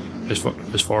Generation as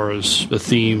far as the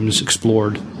themes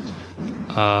explored.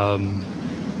 I'm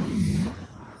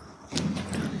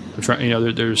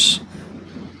trying, there's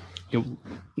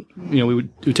we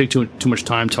would take too much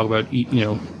time to talk about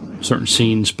certain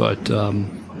scenes, but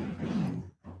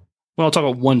I'll talk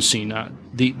about one scene,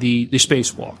 the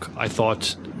spacewalk. I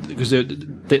thought because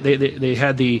they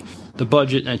had the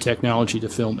budget and technology to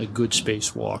film a good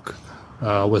spacewalk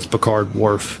with Picard,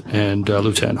 Worf, and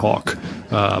Lieutenant Hawk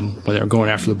when they were going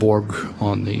after the Borg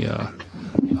on the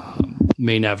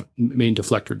main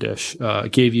deflector dish.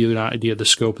 It gave you an idea of the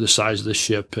scope, the size of the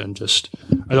ship, and I thought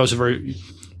it was a very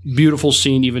beautiful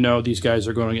scene. Even though these guys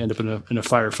are going to end up in a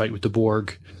firefight with the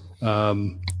Borg.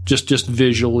 Just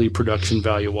visually, production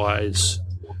value wise,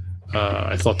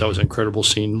 I thought that was an incredible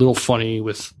scene. A little funny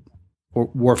with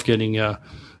Worf getting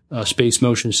space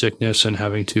motion sickness and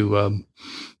having to,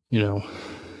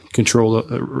 control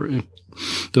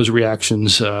those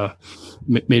reactions.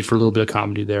 Made for a little bit of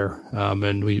comedy there,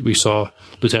 and we saw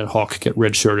Lieutenant Hawk get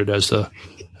red-shirted as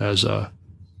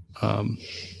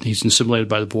he's assimilated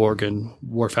by the Borg, and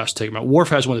Worf has to take him out. Worf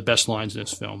has one of the best lines in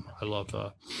this film. I love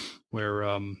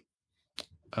where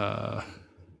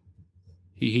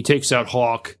he takes out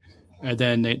Hawk, and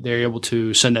then they're able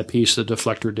to send that piece of the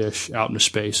deflector dish out into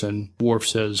space, and Worf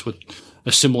says,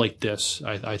 assimilate this.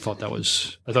 I thought that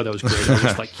was great. I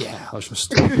was like, yeah, I was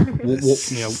just,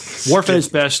 Worf at his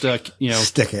best, stick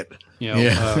it,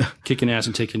 kicking ass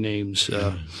and taking names,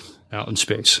 out in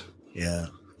space. Yeah.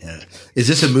 Yeah. Is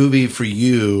this a movie for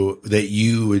you that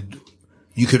you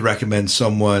could recommend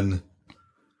someone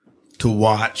to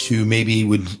watch who maybe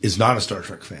is not a Star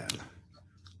Trek fan?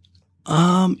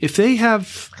 If they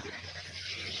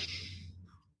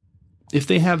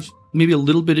have maybe a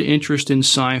little bit of interest in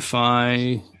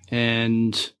sci-fi,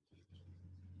 and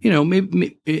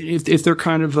maybe if they're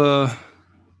kind of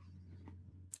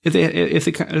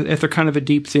if they're kind of a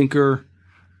deep thinker,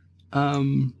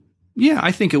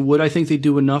 I think it would. I think they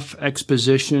do enough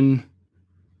exposition.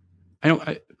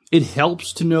 It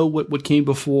helps to know what came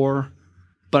before.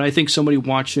 But I think somebody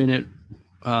watching it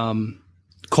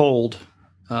cold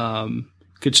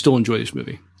could still enjoy this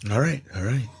movie. All right.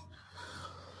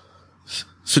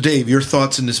 So, Dave, your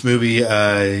thoughts in this movie? You're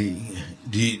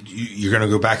going to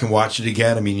go back and watch it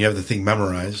again? I mean, you have the thing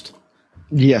memorized.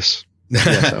 Yes,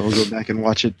 I will go back and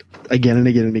watch it again and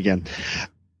again and again.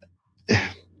 I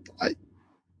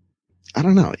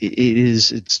don't know.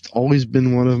 It's always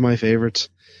been one of my favorites.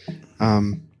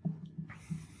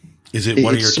 Is it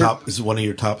one of your top? Is it one of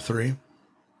your top three?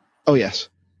 Oh yes.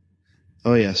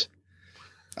 Dave,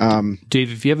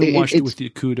 if you haven't watched it with the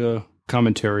Akuda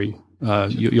commentary,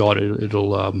 you ought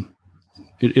to.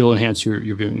 It'll enhance your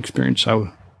viewing experience.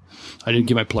 I didn't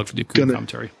give my plug for the Akuda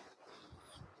commentary.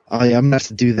 Oh yeah, I'm gonna have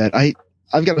to do that.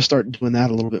 I've got to start doing that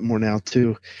a little bit more now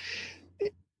too.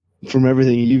 From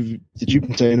everything you've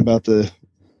been saying about the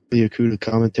Akuda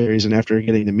commentaries, and after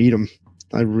getting to meet them,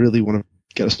 I really want to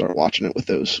got to start watching it with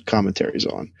those commentaries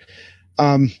on.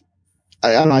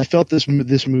 I felt this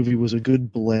movie was a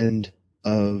good blend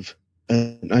of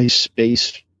a nice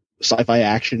space sci-fi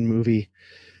action movie,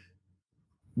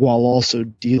 while also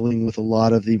dealing with a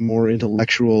lot of the more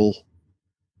intellectual,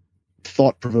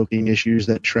 thought-provoking issues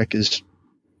that Trek is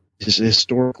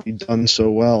historically done so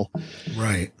well.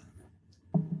 Right.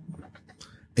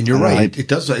 And you're right. It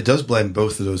does blend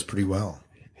both of those pretty well.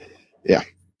 Yeah.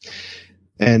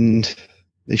 And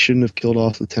they shouldn't have killed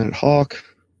off Lieutenant Hawk.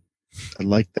 I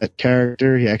liked that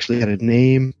character. He actually had a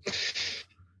name.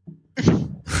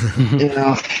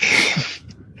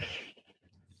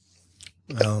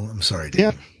 Well, I'm sorry,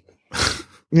 Dave.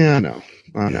 Yeah, I know.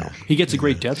 He gets a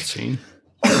great death scene.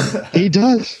 He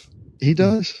does.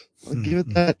 I'll give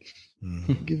it that.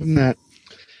 Give him that.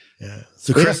 Yeah.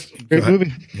 So Chris, great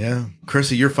movie. Yeah.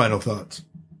 Chrissy, your final thoughts.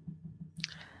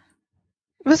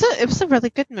 It was a really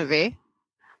good movie.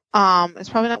 It's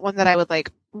probably not one that I would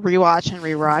like rewatch and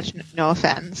rewatch. No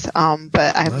offense. But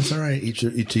that's all right.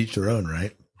 Each their own,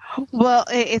 right? Well,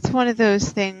 it's one of those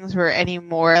things where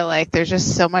anymore, like, there's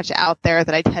just so much out there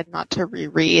that I tend not to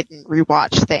reread and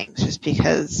rewatch things just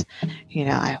because,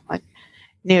 I want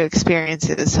new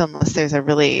experiences. So unless there's a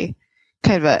really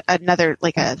kind of another,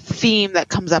 like a theme that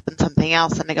comes up in something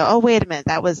else, and I go, oh, wait a minute,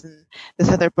 that was in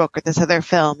this other book or this other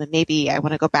film, and maybe I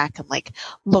want to go back and like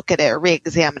look at it or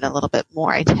re-examine it a little bit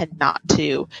more. I tend not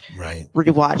to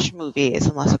rewatch movies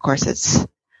unless, of course, it's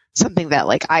something that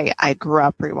like I grew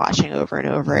up rewatching over and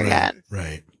over again.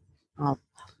 Right.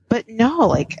 But no,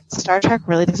 like Star Trek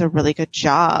really does a really good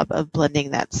job of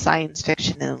blending that science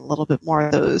fiction and a little bit more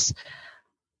of those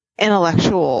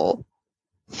intellectual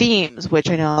themes, which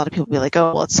I know a lot of people be like,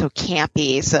 oh, well, it's so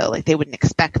campy, so like they wouldn't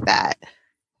expect that.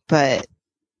 But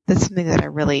that's something that I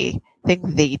really think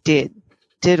they did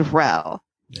well.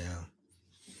 Yeah.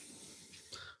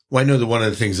 Well, I know that one of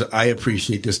the things that I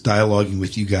appreciate just dialoguing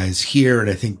with you guys here, and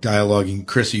I think dialoguing,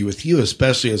 Chrissy, with you,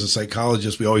 especially as a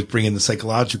psychologist, we always bring in the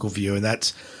psychological view, and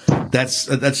that's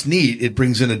neat. It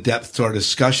brings in a depth to our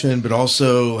discussion, but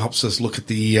also helps us look at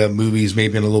the movies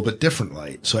maybe in a little bit different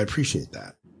light. So I appreciate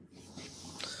that.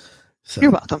 So,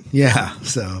 you're welcome. Yeah.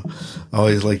 So I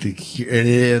always like to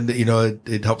hear, and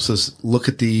it helps us look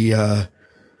at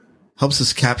helps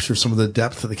us capture some of the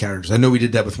depth of the characters. I know we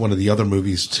did that with one of the other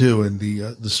movies too, and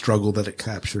the struggle that it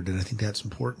captured, and I think that's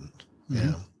important.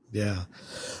 Mm-hmm. Yeah.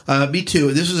 Me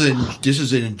too. This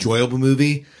is an enjoyable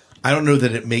movie. I don't know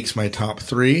that it makes my top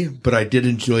 3, but I did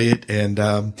enjoy it, and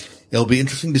it'll be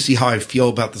interesting to see how I feel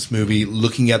about this movie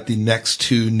looking at the next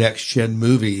 2 next-gen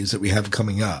movies that we have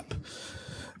coming up.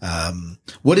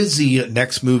 What is the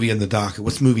next movie in the docket?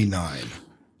 What's movie 9?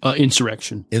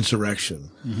 Insurrection.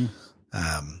 Mm-hmm.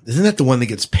 Isn't that the one that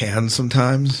gets panned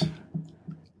sometimes?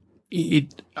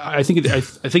 I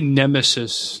think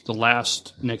Nemesis, the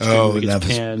last next movie, gets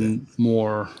panned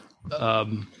more. I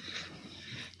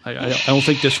don't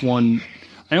think this one.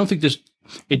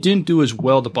 It didn't do as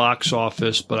well at the box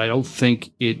office, but I don't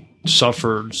think it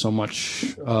suffered so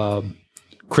much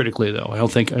critically, though. I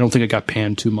don't think it got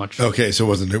panned too much. Okay, so it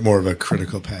wasn't more of a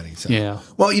critical panning. So. Yeah.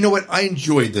 Well, you know what? I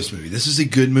enjoyed this movie. This is a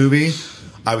good movie.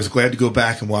 I was glad to go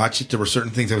back and watch it. There were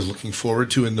certain things I was looking forward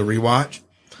to in the rewatch.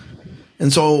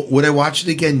 And so would I watch it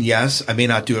again? Yes. I may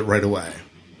not do it right away.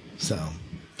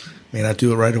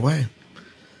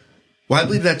 Well, I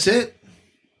believe that's it.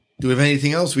 Do we have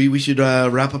anything else? We should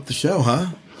wrap up the show,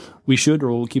 huh? We should,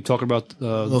 or we'll keep talking about...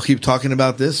 we'll keep talking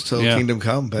about this till Kingdom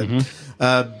Come. But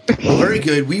well, very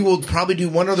good. We will probably do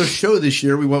one other show this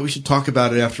year. We should talk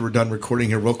about it after we're done recording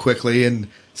here real quickly and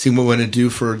see what we want to do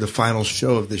for the final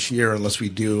show of this year, unless we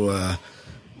do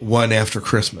one after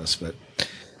Christmas. But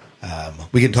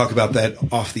we can talk about that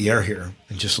off the air here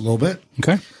in just a little bit.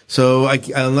 Okay. So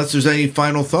unless there's any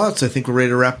final thoughts, I think we're ready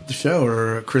to wrap up the show.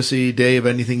 Or Chrissy, Dave,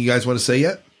 anything you guys want to say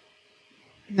yet?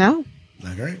 No.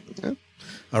 All right. No.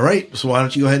 All right. So why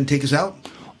don't you go ahead and take us out?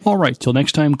 All right. Till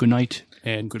next time, good night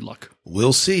and good luck.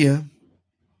 We'll see you.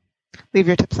 Leave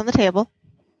your tips on the table.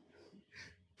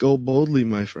 Go boldly,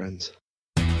 my friends.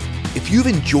 If you've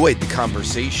enjoyed the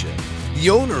conversation, the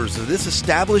owners of this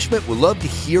establishment would love to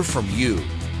hear from you.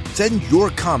 Send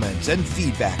your comments and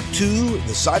feedback to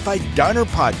the Sci-Fi Diner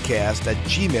Podcast at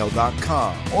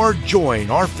gmail.com or join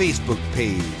our Facebook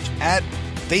page at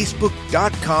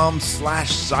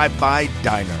facebook.com/sci-fi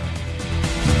diner.